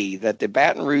 2003, that the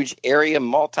Baton Rouge Area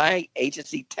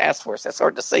Multi-Agency Task Force, that's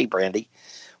hard to say, Brandy,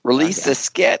 released a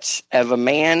sketch of a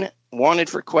man wanted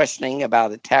for questioning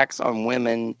about attacks on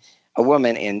a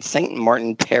woman in St.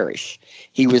 Martin Parish.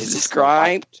 He was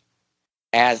described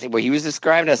as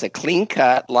a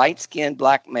clean-cut, light-skinned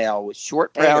black male with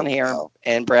short brown hair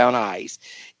and brown eyes.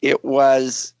 It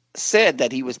was said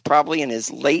that he was probably in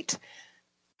his late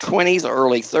 20s or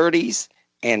early 30s.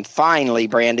 And finally,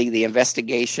 Brandy, the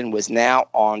investigation was now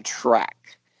on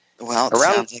track. Well, it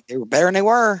sounds like they were better than they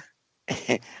were.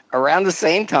 Around the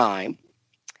same time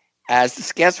as the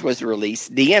sketch was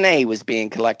released, DNA was being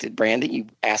collected, Brandy. You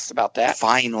asked about that.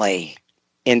 Finally.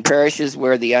 In parishes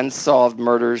where the unsolved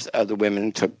murders of the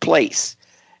women took place.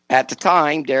 At the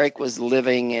time, Derek was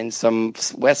living in some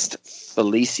West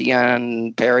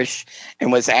Felician parish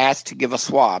and was asked to give a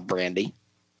swab, Brandy.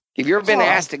 Have you ever been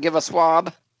asked to give a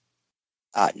swab?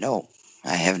 No,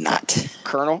 I have not.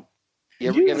 Colonel?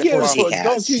 Don't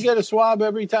you get a swab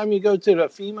every time you go to the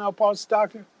female parts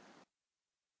doctor?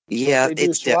 Yeah, They do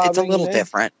it's a swabbing little then?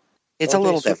 different. It's Don't a they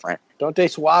little different. Don't they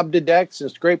swab the decks and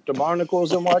scrape the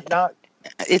barnacles and whatnot?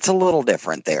 It's a little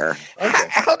different there. Okay.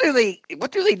 What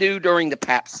do they do during the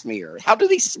pap smear? How do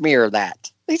they smear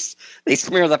that? They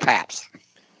smear the paps.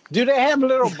 Do they have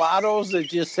little bottles that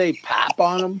just say pap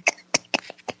on them?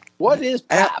 What is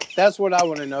pap? That's what I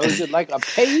want to know. Is it like a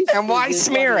paste? And why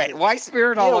smear it? Why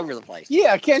smear it all over the place?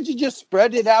 Yeah, can't you just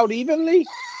spread it out evenly?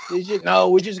 No,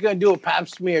 we're just going to do a pap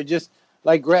smear. Just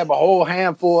like grab a whole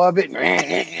handful of it.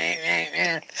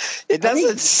 It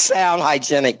doesn't sound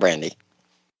hygienic, Brandy.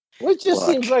 Well, it just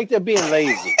seems like they're being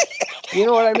lazy. You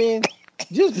know what I mean?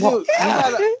 Just do.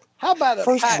 How about a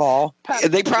First of all,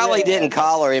 they probably didn't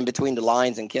collar in between the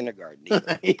lines in kindergarten.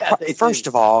 Yeah, first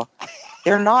of all,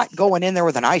 they're not going in there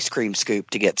with an ice cream scoop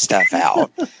to get stuff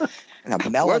out. And a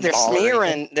melon Well, they're ball or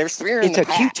smearing. They're smearing. It's a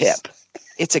Q-tip.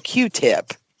 It's a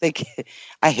Q-tip.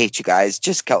 I hate you guys.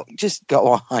 Just go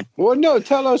on. Well, no,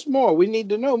 tell us more. We need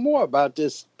to know more about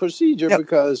this procedure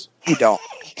because you don't.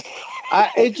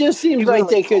 It just seems like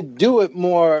they could do it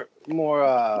more.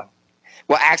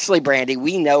 Well, actually, Brandy,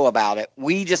 we know about it.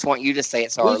 We just want you to say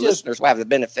it so our listeners will have the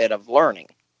benefit of learning.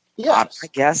 Yes. My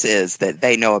guess is that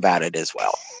they know about it as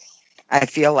well. I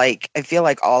feel like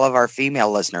all of our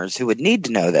female listeners who would need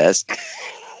to know this,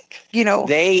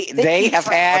 they have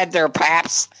had their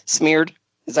paps smeared.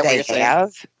 Is that what you're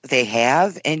saying? They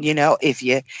have, and if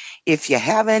you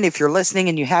haven't, if you're listening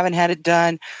and you haven't had it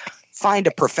done, find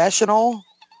a professional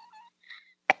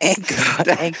and go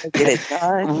get it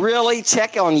done. Really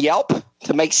check on Yelp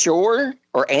to make sure,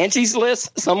 or Angie's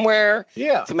List somewhere,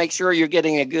 to make sure you're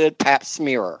getting a good pap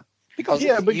smearer. Because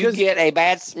if you get a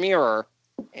bad smearer,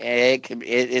 it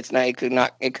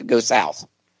could go south.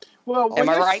 Well, am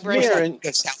I right, Brandon?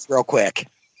 Go south real quick.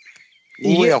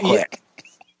 Real quick.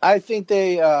 I think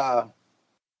you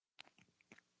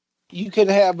could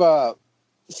have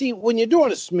see, when you're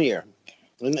doing a smear,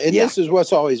 and this is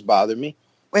what's always bothered me.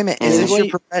 Wait a minute, is this your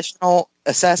professional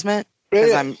assessment?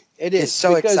 Because I'm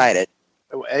so excited.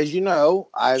 As you know,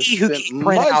 I've spent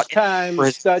much time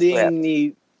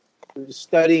studying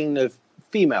the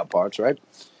female parts, right?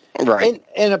 Right.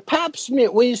 And a pap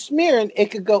smear, when you're smearing, it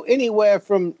could go anywhere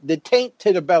from the taint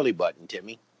to the belly button,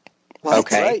 Timmy.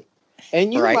 Okay. Right?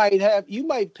 And you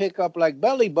might pick up like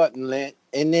belly button lint,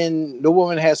 and then the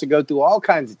woman has to go through all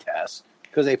kinds of tests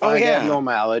because they find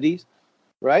abnormalities,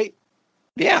 right?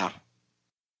 Yeah.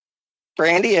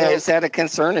 Brandy, is that a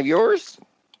concern of yours?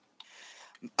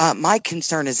 My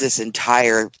concern is this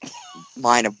entire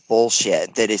line of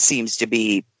bullshit that it seems to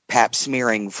be pap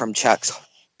smearing from Chuck's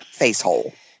face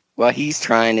hole. Well, he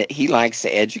likes to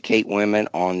educate women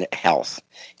on health.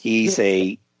 He's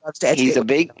a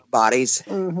big bodies.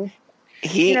 Mm-hmm.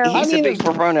 He's a big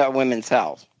proponent of women's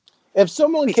health. If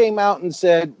someone came out and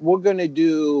said, we're going to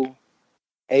do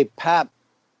a pap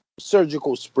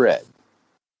surgical spread,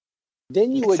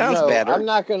 then you would know better. I'm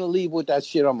not going to leave with that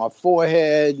shit on my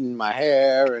forehead and my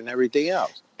hair and everything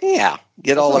else. Yeah.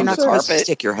 Get all over the carpet.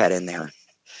 Stick your head in there.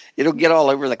 It'll get all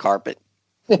over the carpet.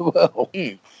 It will.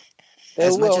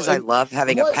 As much as I love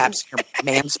having a pap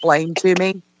mansplained to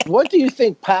me. What do you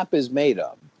think pap is made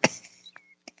of?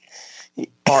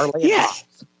 Barley. Yeah.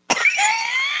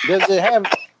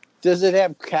 Does it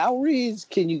have calories?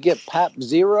 Can you get pap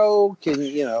zero? Can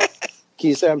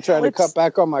you say I'm trying to cut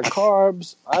back on my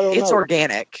carbs? I don't know. It's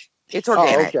organic. It's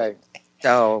organic. Oh, okay.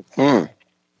 So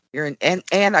you're and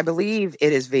I believe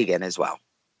it is vegan as well.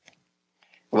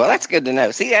 Well, that's good to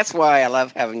know. See, that's why I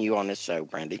love having you on this show,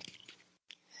 Brandy.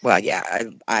 Well, yeah,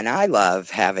 I love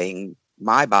having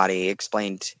my body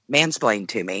mansplained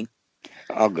to me.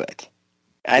 Oh, good.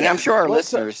 And I'm sure our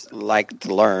listeners like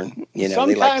to learn. They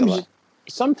like to learn.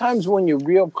 Sometimes when you're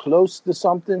real close to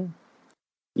something,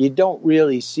 you don't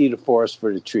really see the forest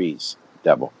for the trees,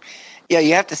 Devil. Yeah,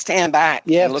 you have to stand back.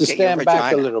 You have to stand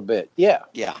back a little bit. Yeah.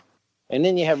 Yeah. And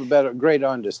then you have a greater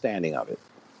understanding of it.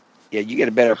 Yeah, you get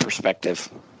a better perspective.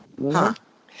 Mm-hmm. Huh.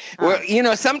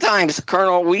 Well, sometimes,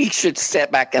 Colonel, we should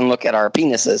step back and look at our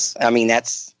penises. I mean,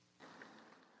 that's...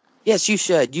 Yes, you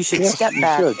should. You should step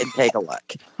back and take a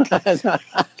look.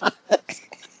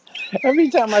 Every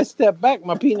time I step back,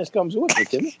 my penis comes with me,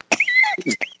 Timmy.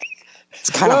 It's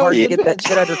kind of hard to get that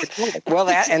shit under control. Well,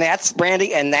 that's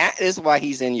Brandy, and that is why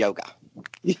he's in yoga.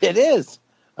 It is.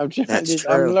 I'm trying That's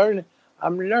I'm true.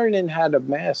 learning how to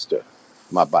master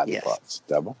my body parts,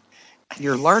 Devil.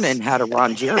 You're learning how to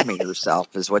Ron Jeremy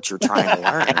yourself is what you're trying to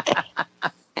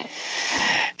learn.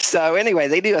 So anyway,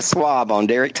 they do a swab on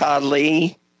Derek Todd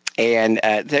Lee, and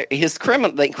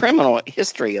the criminal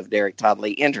history of Derek Todd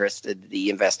Lee interested the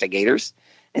investigators,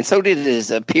 and so did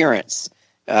his appearance,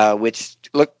 which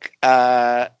looked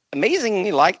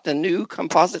amazingly liked the new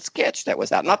composite sketch that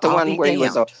was out. Not the I'll one be where he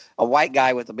was damned. a white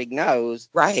guy with a big nose,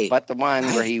 Right. but the one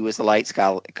where Right. he was a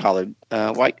light-collared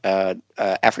white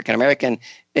African American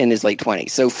in his late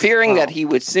 20s. So fearing that he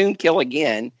would soon kill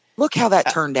again. Look how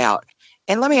that turned out.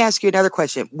 And let me ask you another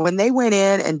question. When they went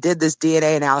in and did this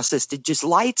DNA analysis, did just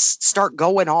lights start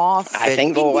going off? I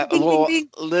think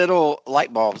little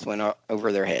light bulbs went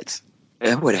over their heads.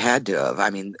 It would have had to have.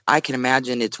 I mean, I can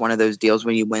imagine it's one of those deals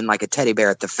when you win like a teddy bear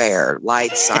at the fair.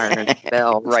 Lights, sirens,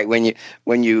 bells. Right, when you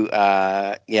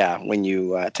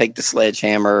take the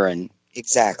sledgehammer and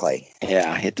exactly.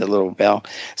 Yeah, hit the little bell.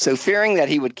 So fearing that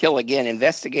he would kill again,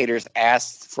 investigators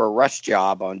asked for a rush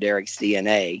job on Derek's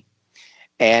DNA.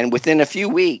 And within a few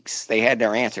weeks, they had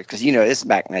their answer. Because, this is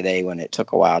back in the day when it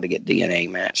took a while to get DNA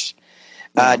matched.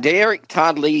 Derek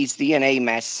Todd Lee's DNA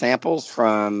matched samples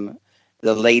from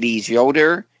the ladies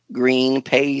Yoder, Green,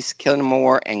 Pace,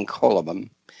 Kilmore, and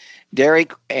Colobum.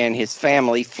 Derek and his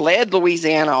family fled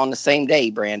Louisiana on the same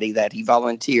day, Brandy, that he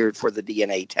volunteered for the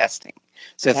DNA testing.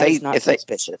 So That is not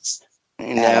suspicious.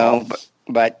 No,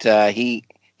 but he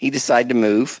decided to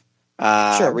move,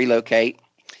 relocate.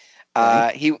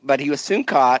 Right. He was soon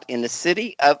caught in the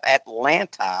city of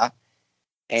Atlanta.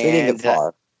 He didn't get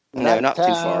far. No, not too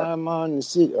far. I'm on the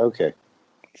sea. Okay.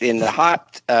 In the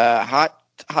hot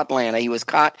Atlanta, he was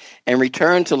caught and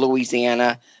returned to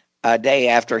Louisiana a day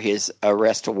after his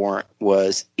arrest warrant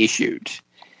was issued.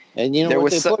 And you know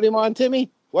what they put him on, Timmy?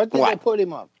 What did they put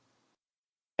him on?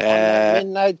 On that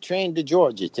midnight train to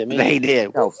Georgia, Timmy. They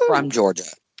did. No, from Georgia.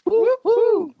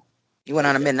 Woo-hoo. You went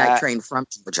on a midnight train from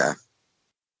Georgia.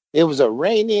 It was a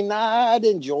rainy night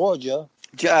in Georgia.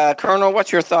 Colonel,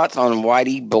 what's your thoughts on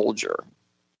Whitey Bulger?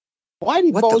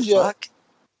 Whitey What Bulger. the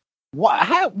fuck?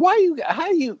 How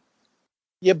you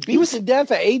beat to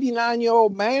death an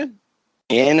 89-year-old man?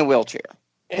 In a wheelchair.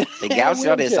 They gouged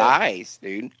out his eyes,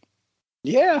 dude.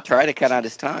 Yeah. Tried to cut out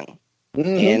his tongue.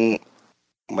 Mm-hmm. And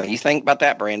what do you think about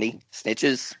that, Brandy?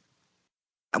 Snitches?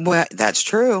 Well, that's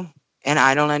true. And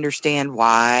I don't understand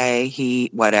why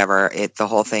the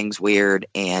whole thing's weird.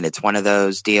 And it's one of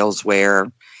those deals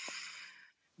where,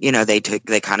 they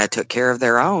kind of took care of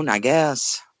their own, I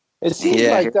guess. It seems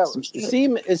like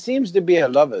that. It seems to be a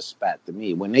lover's spat to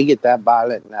me. When they get that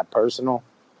violent and that personal,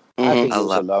 I think it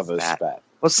was a lover's spat.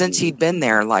 Well, since he'd been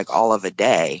there like all of a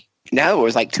day. No, it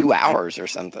was like 2 hours or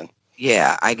something.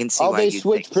 Yeah, I can see why they you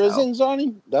switched prisons on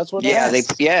him? That's what they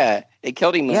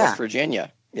killed him in West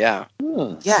Virginia. Yeah.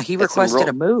 Yeah, he requested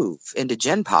a move into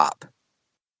Gen Pop.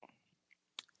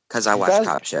 Because I watch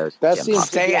cop shows.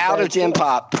 Stay out of Gen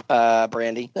Pop,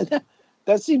 Brandy.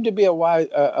 That seemed to be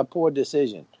a poor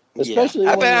decision, especially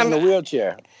when you're in a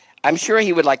wheelchair. I'm sure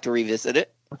he would like to revisit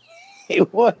it. He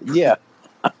would, yeah.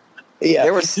 Yeah.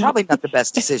 There was probably not the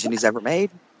best decision he's ever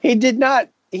made. He did not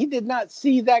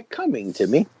see that coming to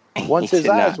me. Once his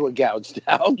eyes were gouged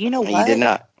out. You know what? He did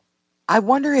not. I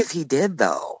wonder if he did,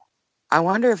 though. I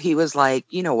wonder if he was like,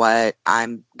 you know what?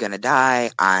 I'm going to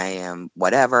die. I am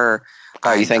whatever.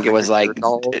 Oh, you think it was like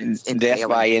death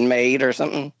by inmate or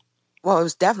something? Well, it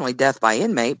was definitely death by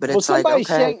inmate, but it's like, somebody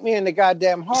shanked me in the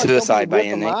goddamn heart. Suicide by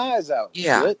inmate. My eyes out.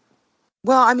 Yeah. Shit.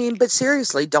 Well, I mean, but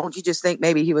seriously, don't you just think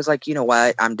maybe he was like, you know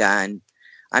what? I'm done.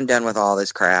 I'm done with all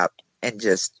this crap, and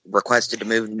just requested to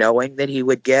move knowing that he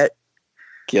would get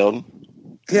killed.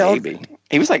 Maybe.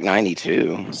 He was like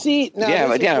 92. See,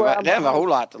 now they have a whole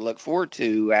lot to look forward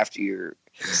to after you're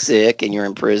sick and you're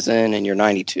in prison and you're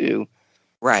 92.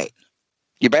 Right.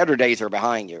 Your better days are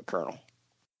behind you, Colonel.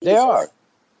 They are.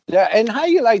 Yeah, and how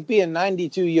you like being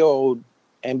 92-year-old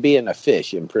and being a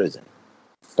fish in prison?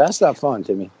 That's not fun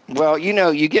to me. Well,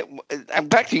 you get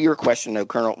back to your question, though,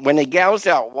 Colonel. When they gouged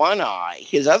out one eye,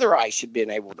 his other eye should have been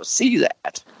able to see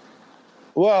that.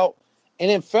 Well, and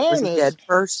in fairness, was he dead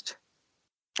first?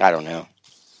 I don't know.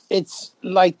 It's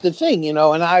like the thing, an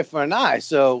eye for an eye.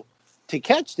 So to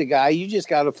catch the guy, you just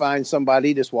got to find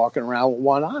somebody that's walking around with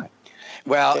one eye.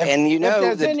 Well, if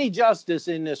there's any justice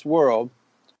in this world.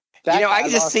 I can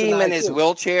just see him in his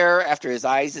wheelchair after his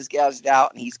eyes is gouged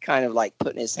out, and he's kind of like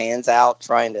putting his hands out,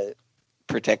 trying to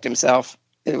protect himself.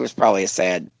 It was probably a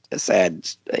sad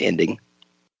ending.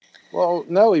 Well,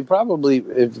 no, he probably,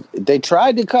 if they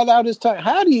tried to cut out his tongue,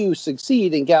 how do you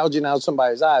succeed in gouging out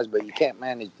somebody's eyes, but you can't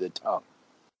manage the tongue?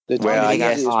 The tongue is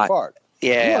the easiest part.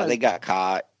 Yeah, they got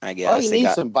caught, I guess. Oh, you need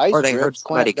some vice or they heard grips,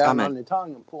 somebody clamp down coming on the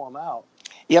tongue and pull them out.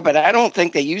 Yeah, but I don't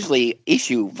think they usually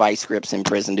issue vice grips in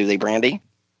prison, do they, Brandy?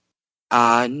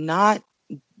 Not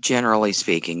generally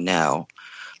speaking, no.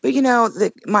 But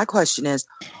my question is,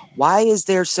 why is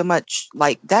there so much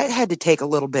that had to take a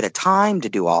little bit of time to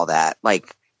do all that?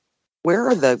 Like, where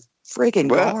are the friggin'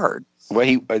 guards?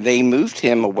 Well, they moved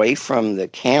him away from the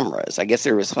cameras. I guess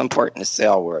there was some part in the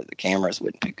cell where the cameras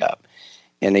wouldn't pick up,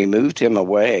 and they moved him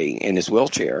away in his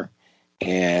wheelchair.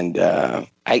 And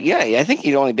I think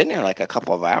he'd only been there like a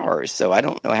couple of hours, so I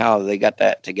don't know how they got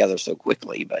that together so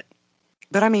quickly. But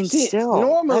I mean, still,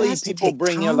 normally people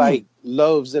bring you like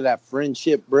loaves of that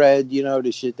friendship bread,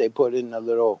 the shit they put in the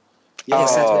little.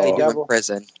 Yes, that's what they do in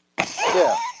prison.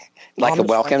 Yeah, like a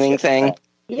welcoming thing. Bread.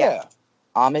 Yeah.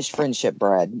 Amish friendship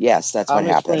bread. Yes, that's what Amish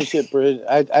happened. Friendship bread.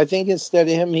 I think instead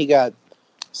of him, he got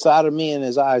sodomy and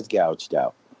his eyes gouged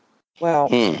out. Well,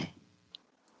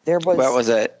 there was. Well,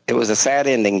 it was a sad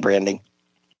ending, Brandy.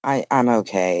 I'm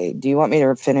okay. Do you want me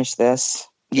to finish this?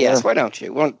 Yes, why don't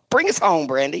you? Well, bring us home,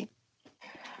 Brandy.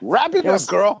 Wrap it up,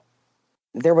 girl.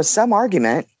 There was some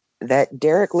argument that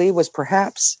Derek Lee was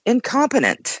perhaps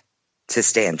incompetent to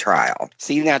stand trial.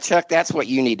 See, now, Chuck, that's what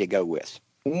you need to go with.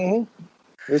 Mm-hmm.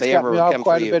 It's got me off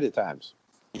quite a bit of times.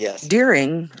 Yes.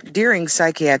 During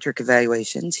psychiatric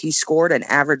evaluations, he scored an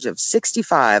average of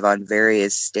 65 on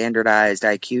various standardized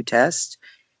IQ tests.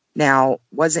 Now,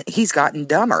 he's gotten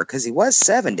dumber because he was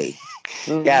 70.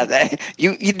 Mm-hmm. Yeah,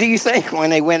 do you think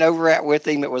when they went over it with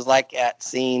him, it was like that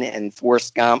scene in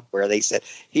Forrest Gump where they said,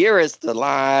 "Here is the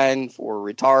line for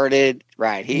retarded,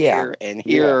 right here, and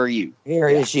here are you. Here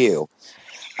is you."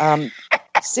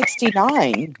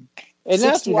 69. And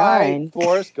that's why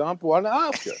Forrest Gump won an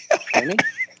Oscar.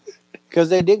 Because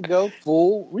they didn't go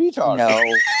full retard. No.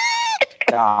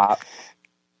 Stop.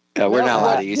 No, we're not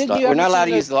allowed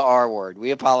to use the R word.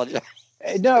 We apologize.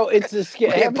 No, it's a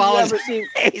scare. We apologize.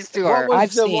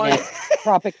 I've seen it.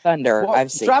 Tropic Thunder.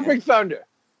 I've seen Tropic Thunder.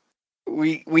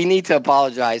 We need to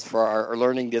apologize for our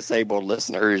learning disabled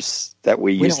listeners that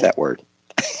we use that word.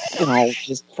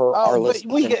 Just for our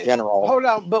listeners in general. Hold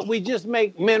on, but we just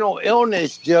make mental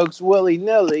illness jokes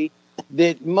willy-nilly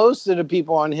that most of the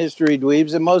people on History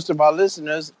Dweebs and most of our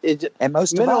listeners,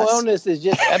 mental illness is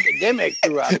just epidemic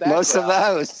throughout that. Most of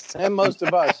those. And most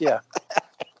of us, yeah.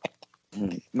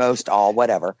 Most all,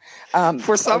 whatever.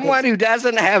 For someone who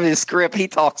doesn't have his script, he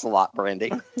talks a lot,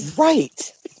 Brandy.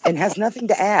 Right. And has nothing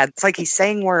to add. It's like he's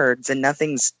saying words and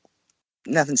nothing's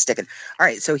sticking. All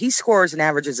right, so he scores an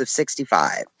averages of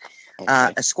 65.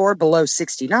 Okay. A score below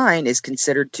 69 is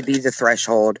considered to be the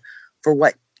threshold for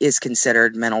what is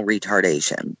considered mental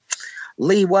retardation.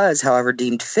 Lee was, however,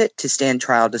 deemed fit to stand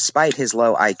trial despite his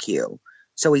low IQ.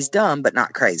 So he's dumb, but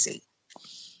not crazy.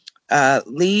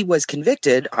 Lee was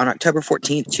convicted on October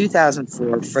 14th,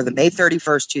 2004 for the May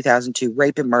 31st, 2002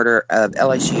 rape and murder of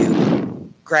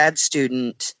LSU grad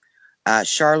student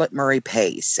Charlotte Murray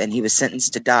Pace, and he was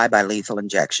sentenced to die by lethal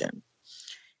injection.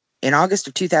 In August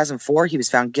of 2004, he was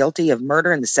found guilty of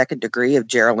murder in the second degree of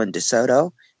Geraldine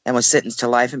DeSoto and was sentenced to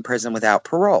life in prison without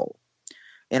parole.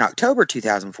 In October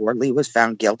 2004, Lee was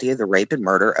found guilty of the rape and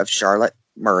murder of Charlotte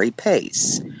Murray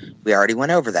Pace. We already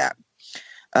went over that.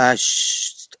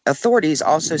 Authorities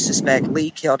also suspect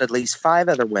Lee killed at least 5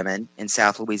 other women in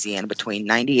South Louisiana between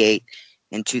 1998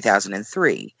 and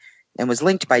 2003 and was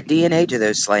linked by DNA to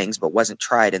those slayings but wasn't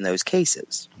tried in those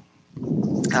cases.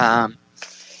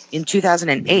 In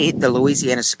 2008, the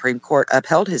Louisiana Supreme Court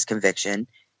upheld his conviction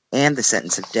and the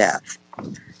sentence of death.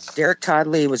 Derek Todd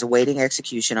Lee was awaiting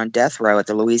execution on death row at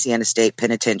the Louisiana State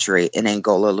Penitentiary in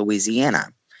Angola,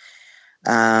 Louisiana.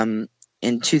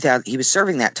 In 2000, he was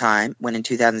serving that time when in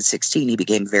 2016 he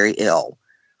became very ill.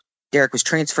 Derek was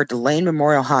transferred to Lane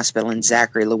Memorial Hospital in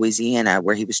Zachary, Louisiana,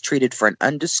 where he was treated for an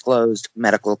undisclosed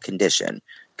medical condition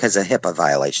because of HIPAA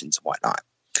violations and whatnot.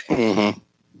 Mm-hmm.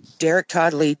 Derek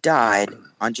Todd Lee died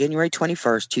on January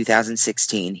 21st,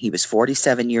 2016. He was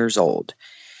 47 years old,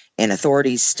 and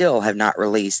authorities still have not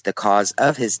released the cause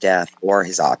of his death or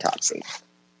his autopsy.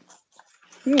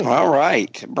 All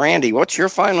right. Brandy, what's your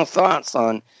final thoughts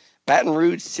on Baton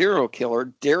Rouge serial killer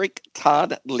Derek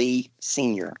Todd Lee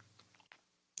Sr.?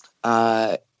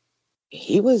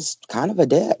 He was kind of a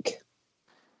dick.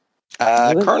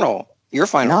 Colonel, your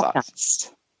final thoughts?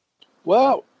 Nice.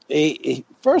 Well,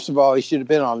 first of all, he should have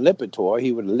been on Lipitor.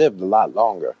 He would have lived a lot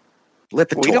longer.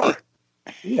 Lipitor.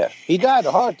 Yeah, he died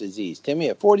of heart disease, Timmy,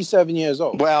 at 47 years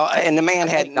old. Well, and the man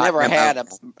had never had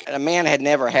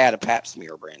a pap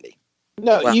smear, Brandy.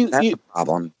 No, that's the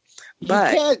problem.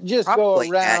 But you can't just go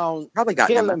around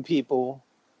killing people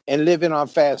and living on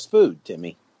fast food,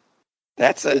 Timmy.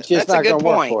 It's just not going to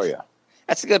work for you.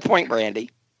 That's a good point,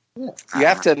 Brandy. Yeah. You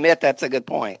have to admit that's a good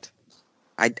point.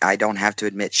 I don't have to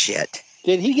admit shit.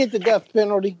 Did he get the death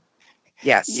penalty?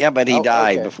 Yes. Yeah, but he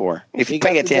died before. If you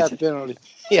pay attention. Penalty.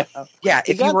 Yeah. Yeah,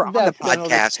 if you were on the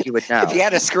podcast, you would know. If you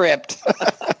had a script.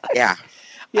 Yeah.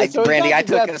 Yeah, so Brandy, I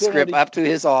it's not took a script up to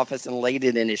his office and laid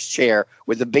it in his chair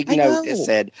with a big note that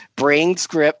said, "Bring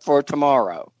script for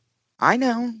tomorrow." I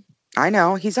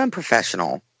know. He's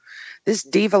unprofessional. This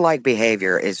diva-like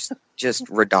behavior is just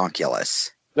redonkulous.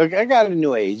 Look, I got a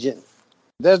new agent.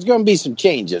 There's going to be some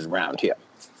changes around here.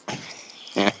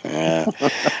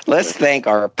 Let's thank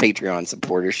our Patreon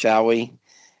supporters, shall we?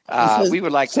 We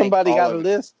would like to somebody got a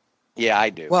list. Yeah, I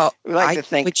do. Well, we'd like to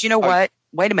thank. But you know what?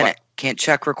 Wait a minute. What? Can't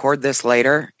Chuck record this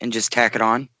later and just tack it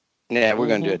on? Yeah, we're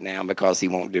going to do it now because he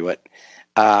won't do it.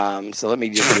 So let me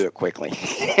just do it quickly.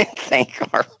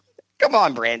 Come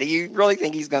on, Brandy. You really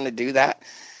think he's going to do that?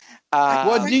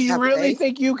 Well, do you really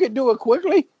think you could do it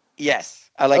quickly? Yes.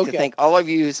 I'd like to thank all of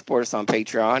you who support us on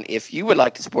Patreon. If you would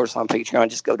like to support us on Patreon,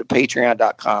 just go to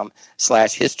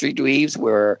patreon.com/historydweebs,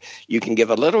 where you can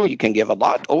give a little, you can give a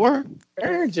lot, or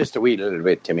just a wee little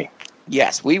bit to me.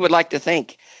 Yes, we would like to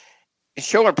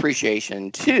show appreciation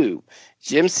to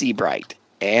Jim Seabright,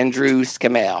 Andrew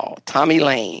Scamell, Tommy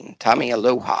Lane, Tommy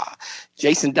Aloha,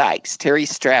 Jason Dykes, Terry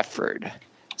Stratford.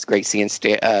 It's great seeing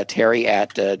Terry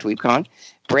at DweebCon.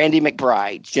 Brandy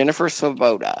McBride, Jennifer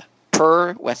Svoboda,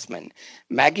 Per Westman,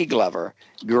 Maggie Glover,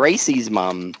 Gracie's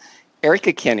mom,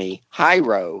 Erica Kinney,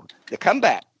 Hyro, The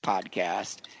Comeback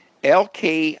Podcast,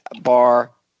 LK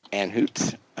Bar and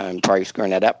Hoots. I'm probably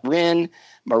screwing that up. Ren,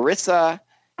 Marissa,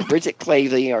 Bridget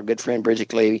Clavey, our good friend Bridget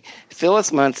Clavey,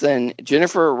 Phyllis Munson,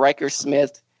 Jennifer Riker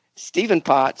Smith, Stephen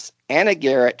Potts, Anna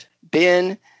Garrett,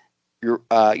 Ben,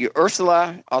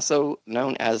 Ursula, also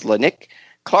known as Lanick,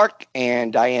 Clark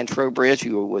and Diane Trowbridge,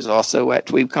 who was also at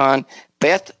DweebCon,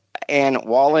 Beth Ann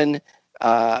Wallen,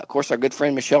 of course, our good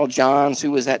friend Michelle Johns,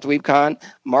 who was at DweebCon,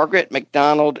 Margaret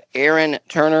McDonald, Aaron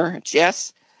Turner,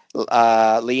 Jess,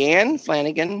 Leanne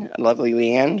Flanagan, lovely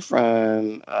Leanne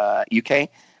from UK,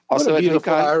 also what a at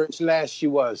beautiful DweebCon. Irish lass she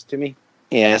was to me.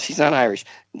 Yeah, she's not Irish.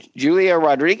 Julia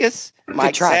Rodriguez,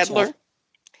 Mike Sadler,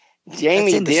 Jamie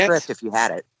That's in the Dent, script if you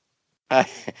had it.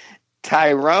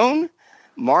 Tyrone,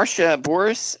 Marcia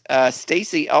Boris,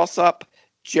 Stacy Alsop,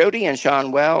 Jody and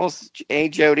Sean Wells. Hey,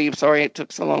 Jody, I'm sorry it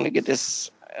took so long to get this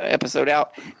episode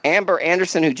out. Amber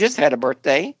Anderson, who just had a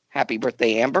birthday. Happy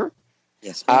birthday, Amber.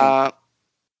 Yes, our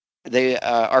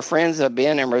friends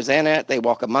Ben and Rosanna, they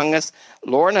walk among us.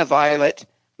 Lorna Violet,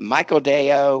 Michael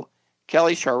Deo,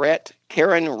 Kelly Charette,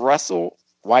 Karen Russell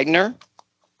Widener.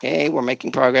 Okay, we're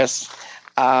making progress.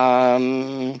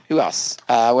 Who else?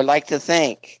 I would like to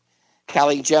thank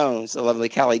Callie Jones, the lovely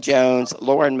Callie Jones,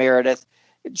 Lauren Meredith,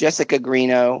 Jessica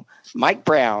Greeno, Mike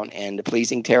Brown, and the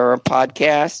Pleasing Terror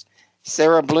podcast,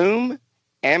 Sarah Bloom,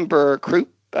 Amber Croup,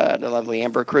 the lovely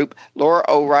Amber Croup, Laura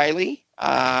O'Reilly,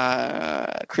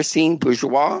 Christine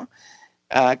Bourgeois,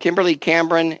 Kimberly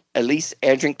Cameron, Elise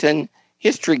Edrington,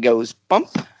 History Goes Bump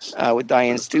with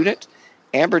Diane Student,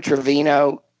 Amber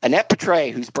Trevino, Annette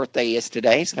Petray, whose birthday is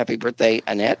today, so happy birthday,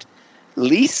 Annette,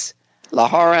 Lise,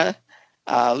 Lahara,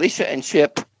 Alicia and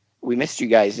Chip, we missed you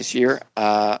guys this year,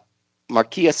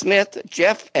 Markia Smith,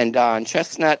 Jeff and Don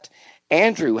Chestnut,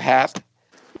 Andrew Happ,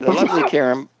 the lovely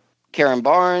Karen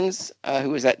Barnes,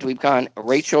 who was at DweebCon,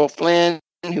 Rachel Flynn,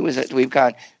 who was at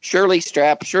DweebCon, Shirley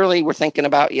Strapp. Shirley, we're thinking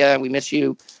about you. We miss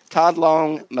you. Todd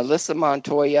Long, Melissa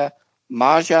Montoya,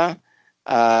 Maja,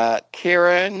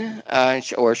 Karen,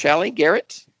 or Shelley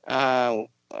Garrett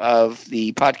of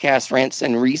the podcast Rants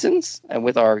and Reasons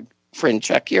with our friend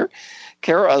Chuck here,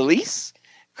 Carol Elise,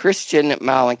 Christian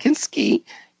Malinkinski,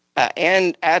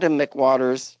 and Adam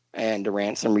McWaters and the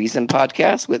Rants and Reason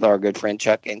podcast with our good friend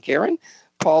Chuck and Karen,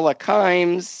 Paula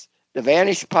Kimes, the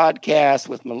Vanish podcast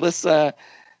with Melissa,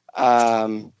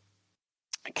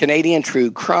 Canadian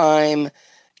True Crime,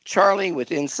 Charlie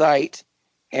with Insight,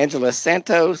 Angela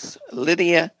Santos,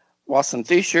 Lydia Wasson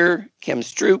Fisher, Kim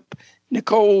Stroop,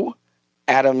 Nicole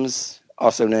Adams,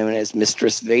 also known as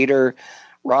Mistress Vader,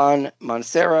 Ron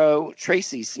Moncero,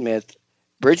 Tracy Smith,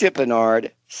 Bridget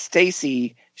Bernard,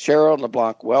 Stacy, Cheryl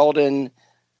LeBlanc Weldon,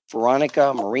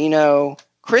 Veronica Marino,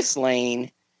 Chris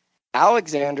Lane,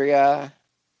 Alexandria,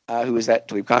 who was at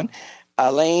DweebCon,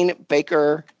 Elaine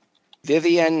Baker,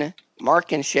 Vivian,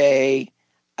 Mark and Shay,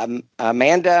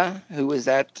 Amanda, who was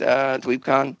at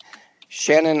DweebCon,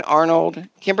 Shannon Arnold,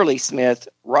 Kimberly Smith,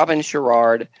 Robin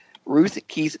Sherrard, Ruth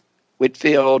Keith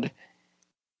Whitfield,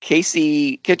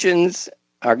 Casey Kitchens,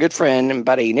 our good friend and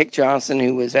buddy Nick Johnson,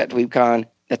 who was at DweebCon,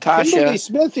 Natasha. Kimberly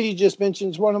Smith, who you just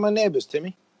mentioned, is one of my neighbors,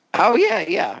 Timmy. Oh,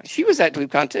 yeah. She was at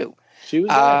DweebCon, too. She was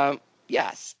there.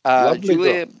 Yes. Lovely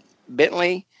Julia girl.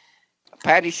 Bentley,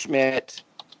 Patty Schmidt,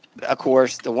 of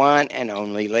course, the one and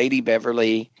only Lady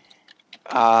Beverly,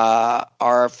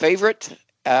 our favorite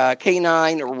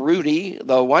canine, Rudy,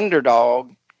 the Wonder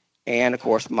Dog, and, of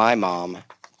course, my mom,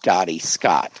 Dottie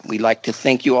Scott. We'd like to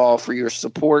thank you all for your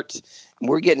support.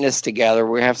 We're getting this together.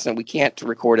 We can't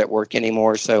record at work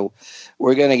anymore, so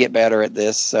we're going to get better at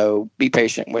this. So be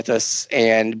patient with us.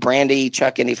 And Brandy,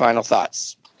 Chuck, any final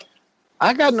thoughts?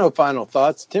 I got no final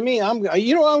thoughts. Timmy,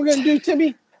 you know what I'm going to do,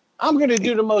 Timmy? I'm going to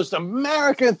do the most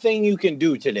American thing you can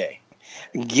do today.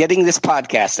 Getting this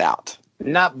podcast out.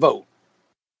 Not vote.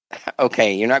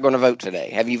 Okay, you're not going to vote today.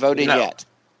 Have you voted yet?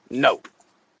 No.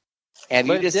 Have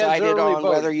you decided on voting.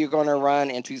 whether you're going to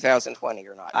run in 2020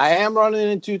 or not? I am running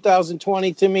in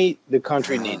 2020, Timmy. The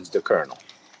country needs the colonel.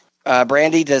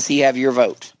 Brandy, does he have your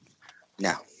vote?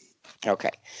 No.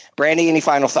 Okay. Brandy, any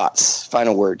final thoughts,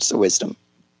 final words of wisdom?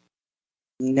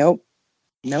 Nope.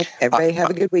 Everybody have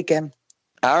a good weekend.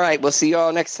 All right. We'll see you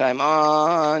all next time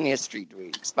on History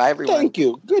Dweebs. Bye, everyone. Thank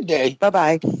you. Good day.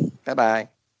 Bye-bye. Bye-bye.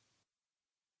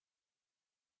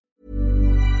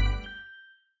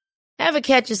 Ever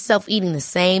catch yourself eating the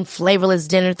same flavorless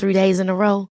dinner 3 days in a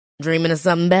row? Dreaming of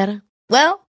something better?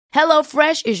 Well,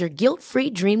 HelloFresh is your guilt-free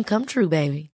dream come true,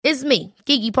 baby. It's me,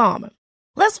 Keke Palmer.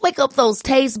 Let's wake up those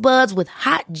taste buds with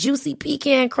hot, juicy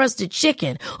pecan-crusted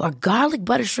chicken or garlic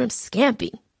butter shrimp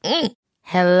scampi.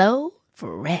 Hello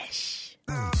Fresh.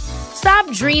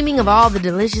 Stop dreaming of all the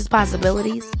delicious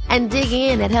possibilities and dig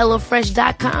in at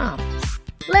HelloFresh.com.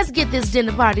 Let's get this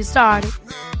dinner party started.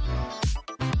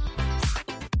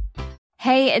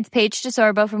 Hey, it's Paige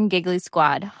DeSorbo from Giggly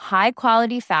Squad. High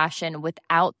quality fashion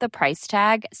without the price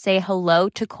tag. Say hello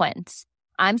to Quince.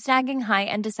 I'm snagging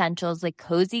high-end essentials like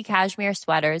cozy cashmere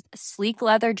sweaters, sleek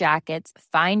leather jackets,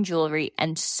 fine jewelry,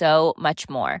 and so much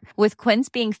more. With Quince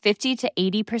being 50 to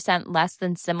 80% less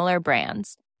than similar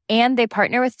brands. And they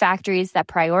partner with factories that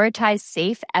prioritize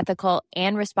safe, ethical,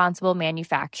 and responsible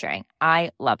manufacturing. I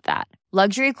love that.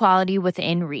 Luxury quality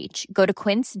within reach. Go to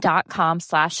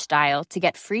quince.com/style to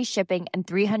get free shipping and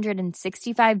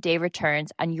 365-day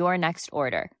returns on your next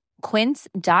order.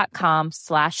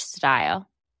 Quince.com/style.